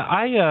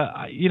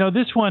 Yeah, you know,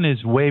 this one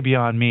is way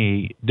beyond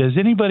me. Does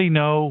anybody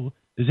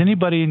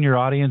in your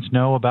audience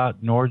know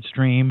about Nord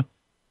Stream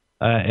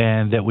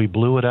and that we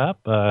blew it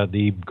up?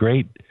 The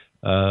great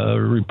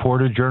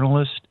reporter,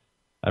 journalist,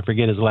 I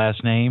forget his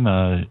last name,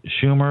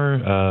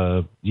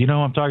 Schumer, you know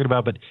what I'm talking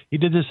about, but he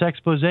did this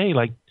expose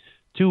like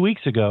 2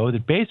 weeks ago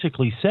that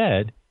basically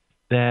said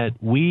that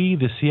we,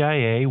 the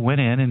CIA,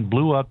 went in and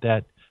blew up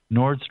that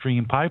Nord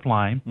Stream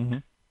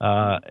pipeline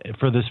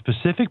for the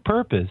specific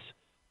purpose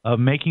of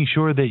making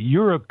sure that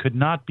Europe could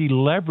not be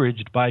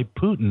leveraged by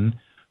Putin,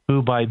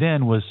 who by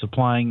then was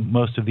supplying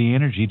most of the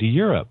energy to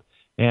Europe.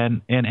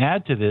 And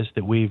add to this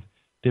that we've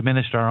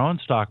diminished our own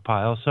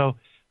stockpile. So,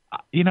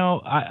 you know,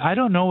 I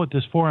don't know what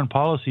this foreign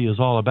policy is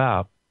all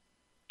about,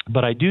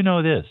 but I do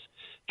know this.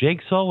 Jake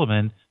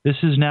Sullivan, this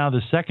is now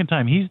the second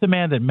time. He's the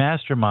man that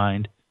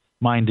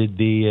masterminded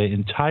the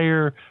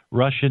entire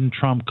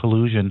Russian-Trump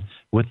collusion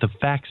with the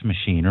fax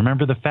machine.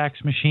 Remember the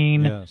fax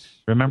machine? Yes.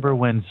 Remember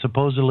when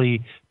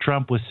supposedly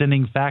Trump was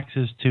sending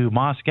faxes to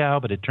Moscow,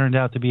 but it turned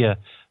out to be a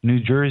New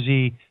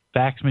Jersey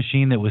fax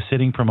machine that was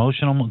sending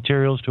promotional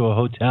materials to a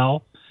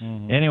hotel?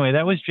 Anyway,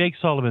 that was Jake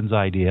Sullivan's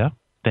idea.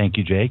 Thank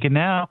you, Jake. And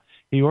now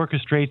he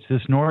orchestrates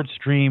this Nord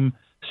Stream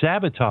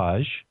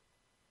sabotage,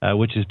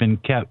 which has been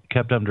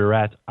kept under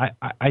wraps.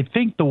 I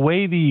think the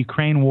way the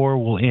Ukraine war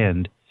will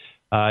end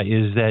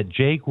is that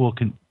Jake will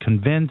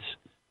convince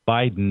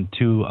Biden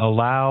to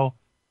allow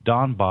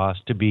Donbass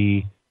to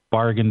be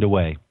bargained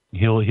away.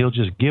 He'll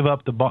just give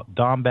up the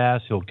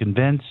Donbass. He'll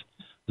convince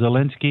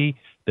Zelensky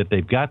that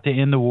they've got to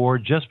end the war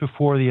just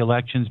before the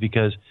elections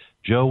because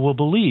Joe will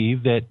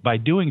believe that by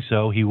doing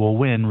so he will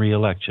win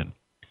re-election.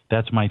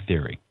 That's my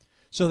theory.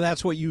 So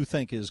that's what you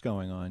think is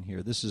going on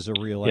here. This is a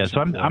real. Yeah, so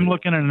I'm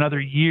looking at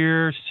another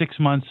year, 6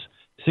 months,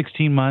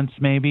 16 months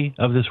maybe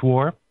of this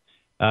war,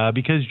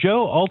 because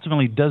Joe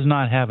ultimately does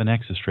not have an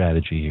exit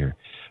strategy here.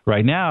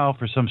 Right now,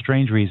 for some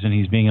strange reason,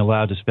 he's being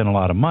allowed to spend a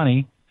lot of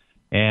money,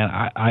 and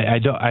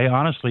I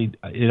honestly,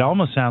 it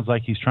almost sounds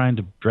like he's trying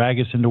to drag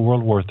us into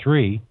World War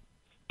III.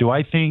 Do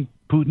I think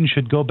Putin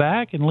should go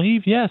back and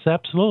leave? Yes,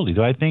 absolutely.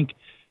 Do I think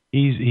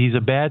he's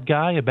a bad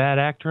guy, a bad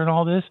actor in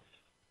all this?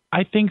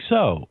 I think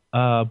so.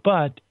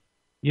 But,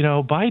 you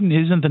know,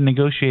 Biden isn't the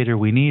negotiator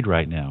we need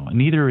right now.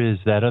 Neither is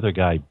that other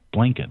guy,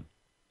 Blinken.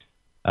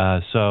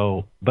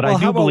 But I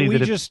do believe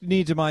that we just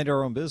need to mind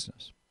our own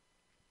business.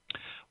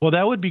 Well,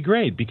 that would be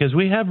great because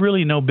we have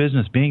really no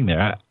business being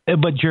there.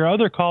 But your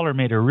other caller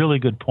made a really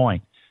good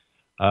point.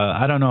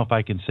 I don't know if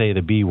I can say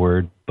the B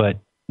word, but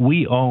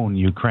we own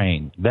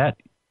Ukraine. That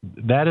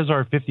is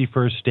our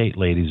 51st state,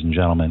 ladies and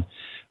gentlemen.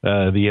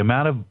 The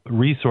amount of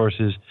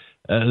resources,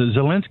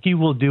 Zelensky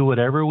will do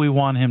whatever we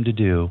want him to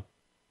do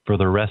for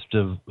the rest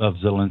of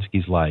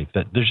Zelensky's life.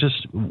 That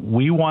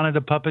we wanted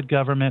a puppet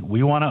government.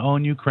 We want to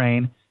own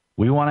Ukraine.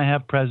 We want to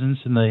have presence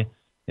in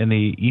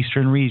the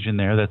eastern region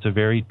there. That's a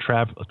very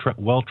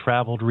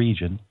well-traveled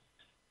region,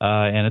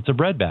 and it's a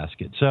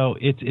breadbasket. So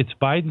it's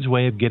Biden's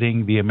way of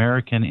getting the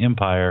American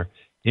empire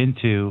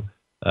into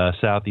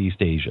Southeast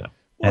Asia.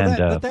 Well,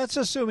 but that's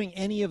assuming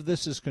any of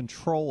this is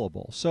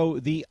controllable. So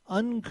the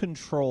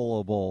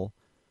uncontrollable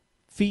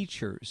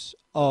features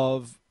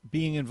of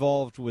being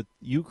involved with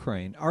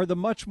Ukraine are the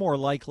much more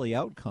likely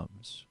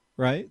outcomes,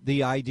 right?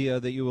 The idea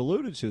that you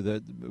alluded to,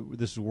 that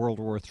this is World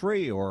War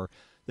III or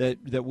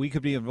that we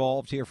could be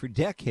involved here for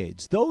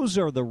decades. Those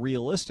are the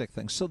realistic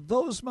things. So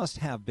those must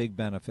have big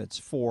benefits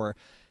for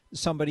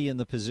somebody in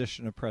the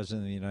position of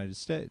President of the United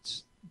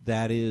States.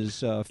 That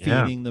is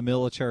feeding the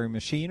military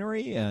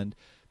machinery and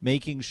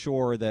making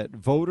sure that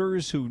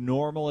voters who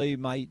normally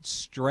might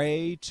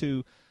stray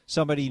to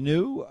somebody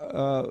new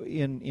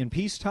in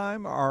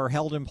peacetime are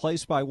held in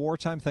place by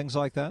wartime, things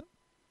like that?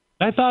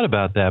 I thought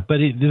about that, but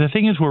the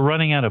thing is we're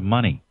running out of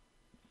money.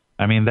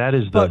 I mean, that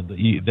is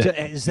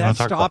is that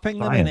stopping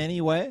them in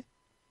any way?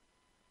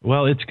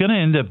 Well, it's going to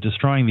end up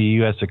destroying the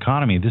U.S.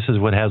 economy. This is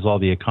what has all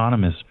the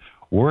economists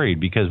worried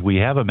because we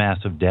have a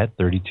massive debt,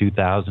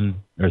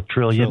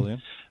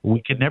 trillion.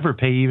 We could never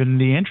pay even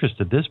the interest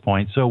at this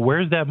point. So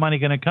where's that money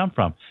going to come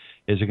from?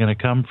 Is it going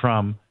to come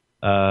from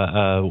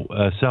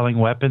selling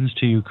weapons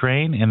to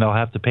Ukraine, and they'll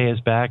have to pay us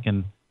back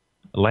in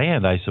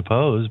land, I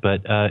suppose?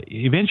 But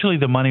eventually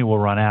the money will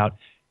run out.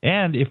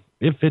 And if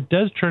it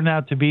does turn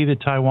out to be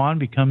that Taiwan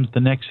becomes the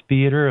next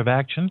theater of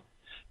action,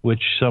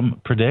 which some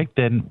predict,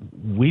 then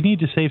we need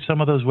to save some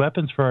of those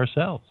weapons for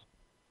ourselves.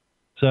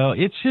 So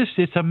it's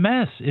a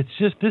mess. It's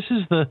just, this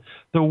is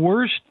the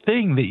worst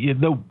thing that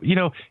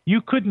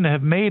you couldn't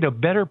have made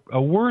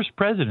a worse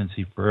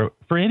presidency for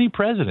any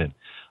president.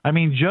 I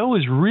mean, Joe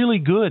is really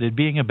good at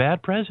being a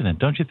bad president,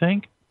 don't you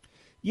think?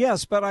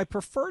 Yes, but I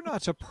prefer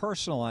not to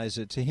personalize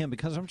it to him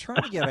because I'm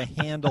trying to get a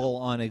handle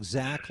on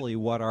exactly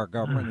what our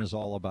government is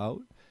all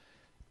about.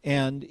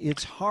 And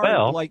it's hard.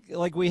 Well,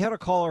 like we had a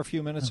caller a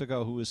few minutes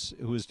ago who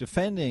was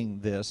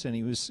defending this, and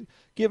he was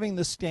giving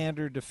the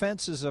standard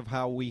defenses of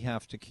how we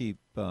have to keep.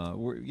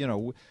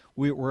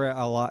 We've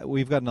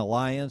got an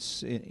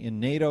alliance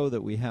in NATO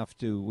that we have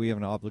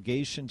an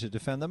obligation to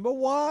defend them. But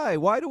why?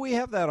 Why do we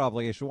have that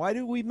obligation? Why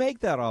do we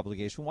make that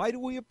obligation? Why do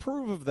we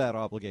approve of that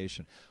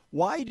obligation?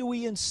 Why do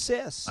we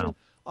insist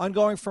on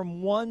going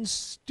from one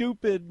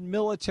stupid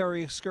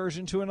military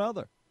excursion to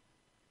another?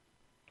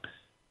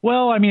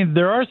 Well, I mean,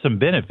 there are some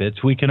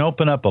benefits. We can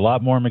open up a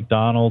lot more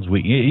McDonald's.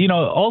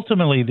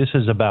 Ultimately, this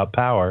is about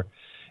power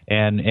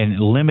and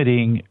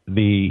limiting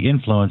the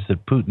influence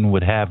that Putin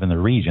would have in the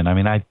region. I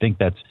mean, I think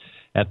that's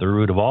at the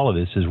root of all of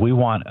this is we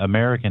want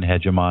American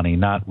hegemony,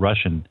 not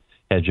Russian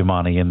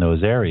hegemony in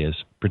those areas,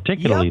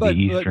 particularly the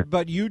eastern.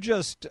 But you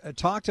just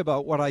talked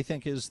about what I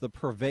think is the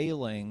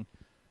prevailing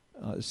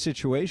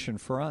situation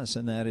for us,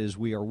 and that is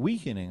we are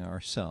weakening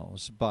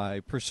ourselves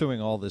by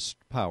pursuing all this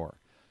power.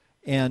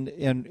 And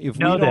if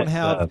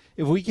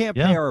if we can't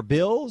pay our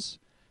bills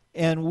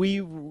and we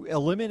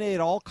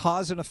eliminate all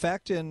cause and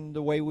effect in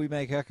the way we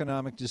make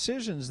economic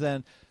decisions,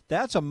 then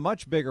that's a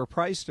much bigger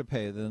price to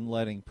pay than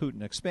letting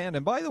Putin expand.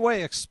 And by the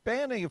way, if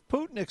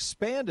Putin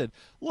expanded,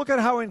 look at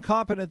how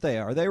incompetent they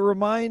are.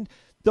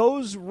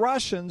 Those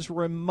Russians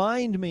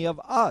remind me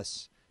of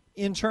us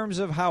in terms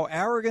of how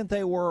arrogant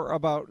they were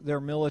about their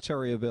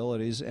military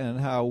abilities and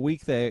how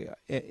weak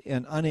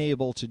and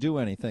unable to do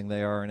anything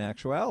they are in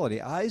actuality.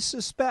 I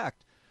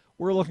suspect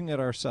we're looking at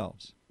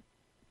ourselves.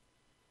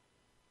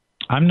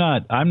 I'm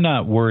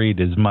not worried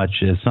as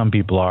much as some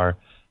people are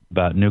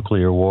about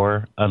nuclear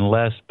war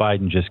unless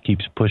Biden just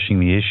keeps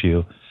pushing the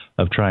issue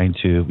of trying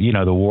to,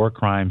 the war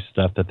crime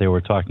stuff that they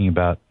were talking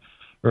about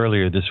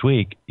earlier this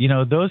week.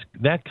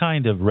 That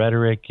kind of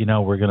rhetoric,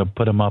 we're going to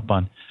put them up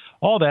on.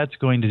 All that's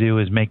going to do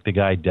is make the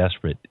guy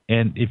desperate.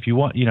 And if you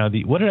want,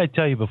 what did I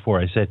tell you before?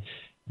 I said,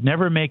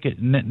 never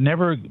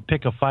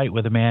pick a fight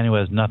with a man who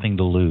has nothing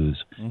to lose.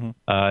 Mm-hmm.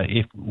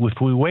 If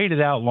we wait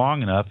it out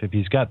long enough, if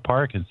he's got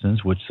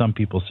Parkinson's, which some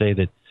people say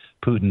that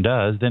Putin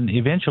does, then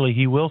eventually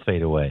he will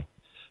fade away.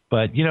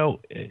 But,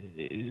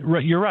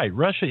 you're right.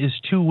 Russia is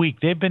too weak.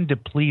 They've been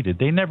depleted.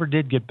 They never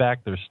did get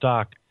back their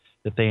stock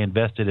that they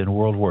invested in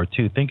World War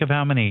II. Think of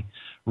how many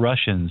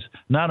Russians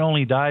not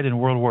only died in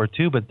World War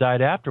II, but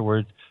died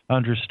afterwards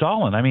under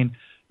Stalin. I mean,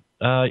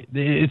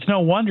 it's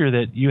no wonder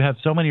that you have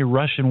so many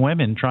Russian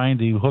women trying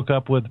to hook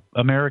up with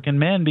American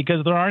men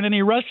because there aren't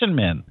any Russian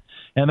men.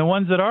 And the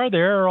ones that are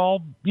there are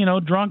all,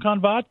 drunk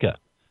on vodka.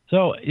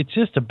 So it's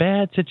just a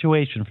bad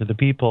situation for the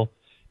people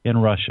in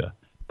Russia.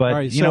 But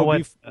right, you know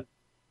what?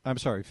 I'm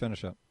sorry,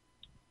 finish up.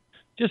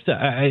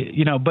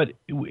 But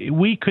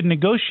we could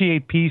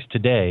negotiate peace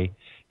today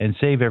and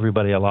save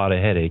everybody a lot of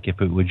headache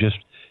if we would just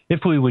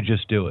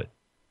do it.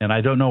 And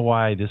I don't know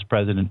why this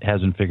president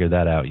hasn't figured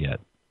that out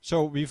yet.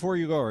 So before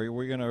you go, are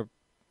we going to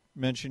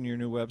mention your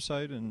new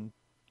website?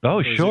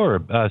 Oh, sure.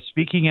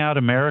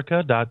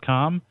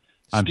 SpeakingOutAmerica.com.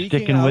 I'm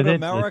sticking with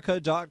it.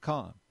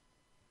 SpeakingOutAmerica.com.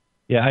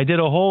 Yeah, I did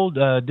a whole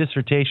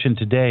dissertation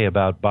today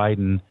about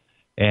Biden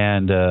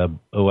and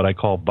what I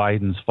call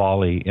Biden's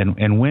folly,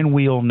 and when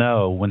we'll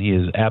know when he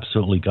has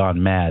absolutely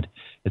gone mad.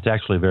 It's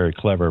actually very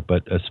clever.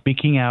 But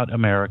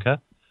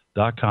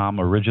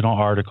SpeakingOutAmerica.com, original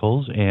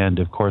articles, and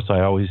of course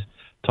I always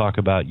talk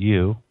about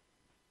you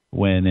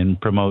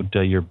and promote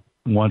your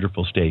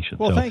wonderful station.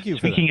 Well, thank you.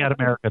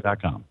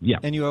 SpeakingOutAmerica.com. Yeah.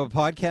 And you have a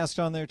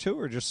podcast on there too,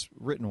 or just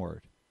written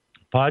word?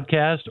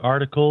 Podcast,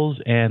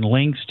 articles, and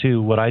links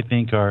to what I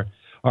think are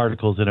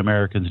articles that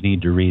Americans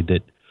need to read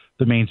that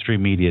the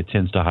mainstream media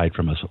tends to hide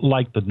from us,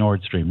 like the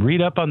Nord Stream.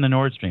 Read up on the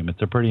Nord Stream.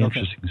 It's a pretty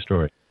interesting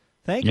story.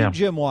 Thank you,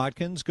 Jim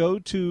Watkins. Go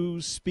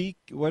to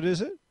what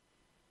is it?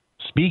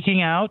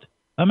 Speaking Out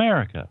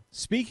America.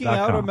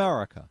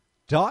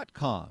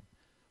 SpeakingOutAmerica.com.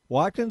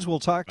 Watkins, we'll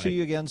talk to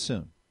you again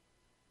soon.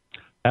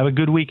 Have a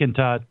good weekend,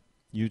 Todd.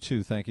 You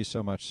too. Thank you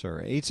so much,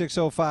 sir.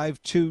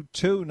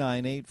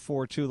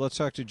 860-522-9842. Let's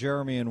talk to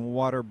Jeremy in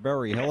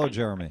Waterbury. Hello,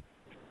 Jeremy.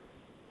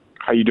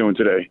 How you doing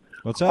today?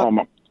 What's up?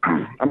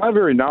 I'm not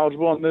very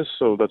knowledgeable on this,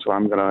 so that's why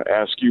I'm going to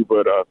ask you.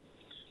 But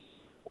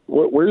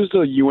where's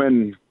the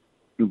UN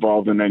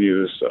involved in any of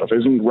this stuff?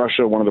 Isn't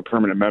Russia one of the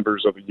permanent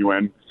members of the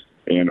UN?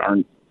 And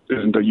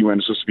isn't the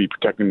UN supposed to be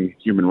protecting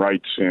human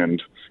rights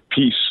and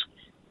peace?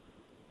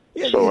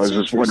 Yeah, so I was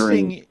just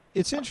wondering.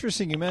 It's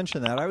interesting you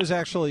mentioned that. I was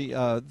actually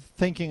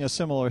thinking a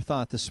similar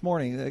thought this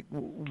morning.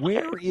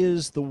 Where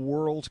is the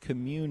world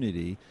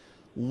community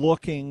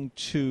looking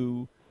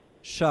to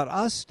shut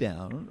us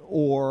down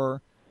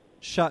or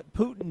shut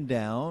Putin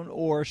down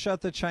or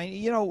shut the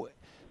Chinese?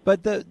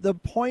 But the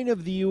point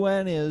of the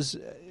UN is,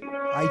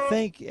 I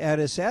think, at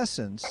its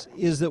essence,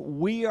 is that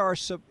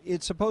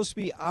it's supposed to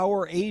be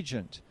our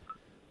agent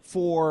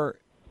for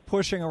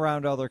pushing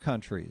around other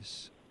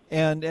countries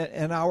and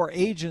our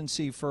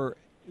agency for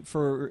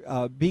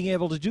being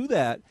able to do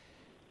that.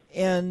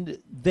 And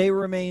they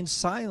remain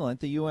silent.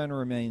 The UN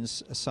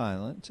remains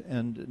silent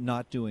and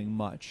not doing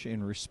much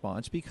in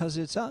response because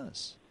it's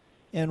us.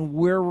 And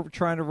we're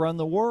trying to run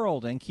the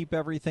world and keep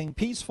everything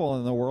peaceful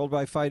in the world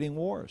by fighting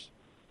wars.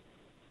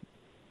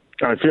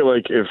 I feel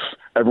like if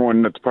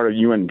everyone that's part of the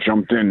UN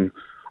jumped in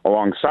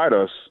alongside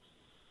us,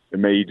 it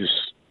may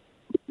just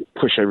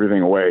push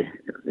everything away,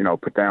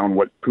 put down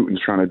what Putin's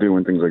trying to do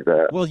and things like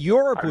that. Well,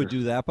 Europe would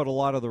do that, but a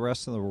lot of the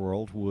rest of the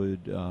world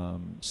would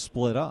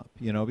split up,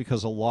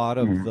 because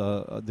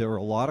there are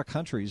a lot of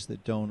countries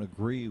that don't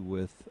agree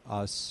with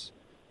us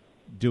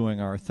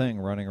doing our thing,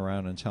 running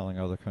around and telling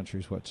other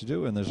countries what to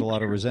do, and there's a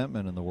lot of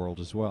resentment in the world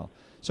as well.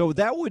 So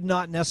that would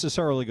not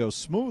necessarily go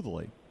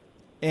smoothly,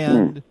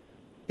 and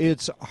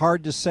it's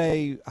hard to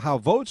say how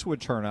votes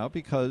would turn out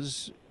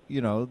because,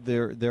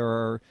 there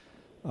are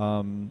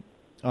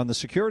on the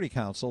Security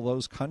Council,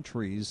 those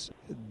countries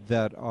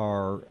that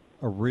are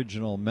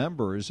original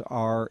members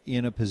are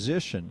in a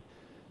position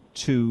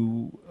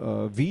to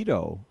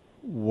veto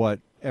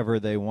whatever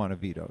they want to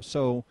veto.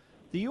 So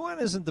the UN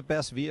isn't the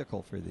best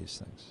vehicle for these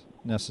things,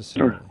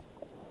 necessarily.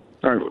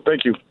 All right. Well,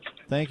 thank you.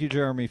 Thank you,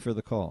 Jeremy, for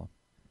the call.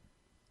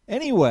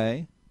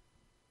 Anyway,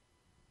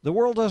 the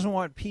world doesn't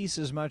want peace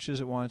as much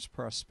as it wants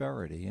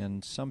prosperity,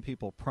 and some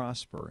people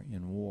prosper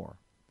in war.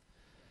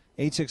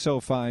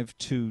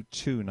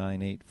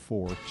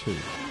 860-522-9842.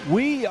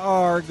 We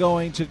are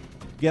going to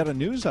get a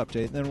news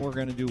update, and then we're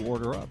going to do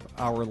Order Up,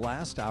 our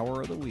last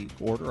hour of the week.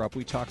 Order Up,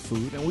 we talk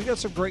food, and we got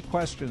some great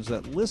questions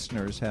that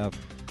listeners have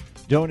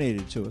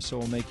donated to us, so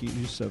we'll make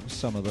use of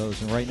some of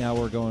those. And right now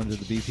we're going to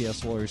the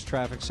BPS Lawyers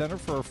Traffic Center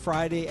for a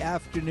Friday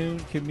afternoon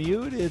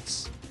commute.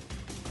 It's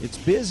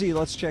busy.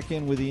 Let's check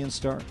in with Ian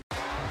Stark.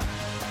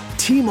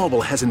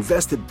 T-Mobile has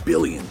invested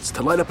billions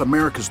to light up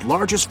America's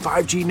largest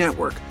 5G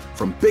network,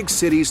 from big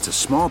cities to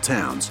small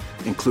towns,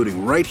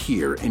 including right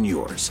here in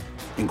yours.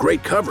 And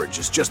great coverage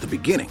is just the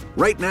beginning.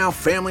 Right now,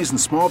 families and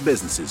small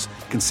businesses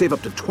can save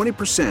up to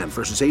 20%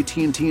 versus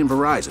AT&T and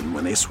Verizon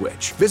when they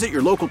switch. Visit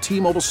your local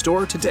T-Mobile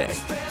store today.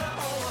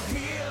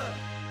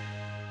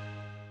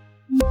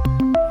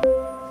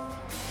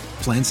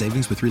 Plan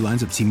savings with 3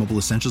 lines of T-Mobile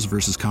Essentials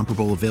versus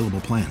comparable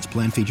available plans.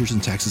 Plan features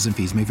and taxes and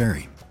fees may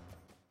vary.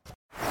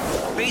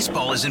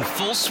 Baseball is in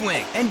full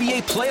swing.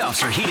 NBA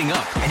playoffs are heating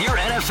up, and your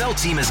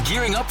NFL team is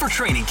gearing up for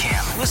training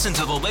camp. Listen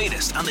to the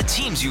latest on the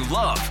teams you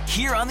love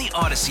here on the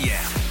Odyssey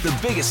app. The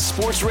biggest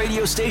sports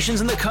radio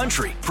stations in the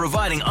country,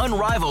 providing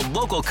unrivaled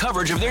local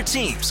coverage of their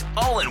teams,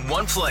 all in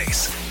one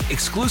place.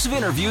 Exclusive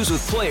interviews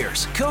with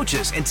players,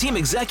 coaches, and team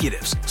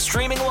executives,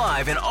 streaming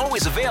live and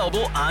always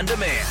available on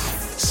demand.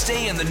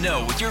 Stay in the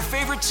know with your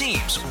favorite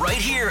teams right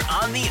here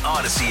on the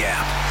Odyssey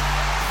app.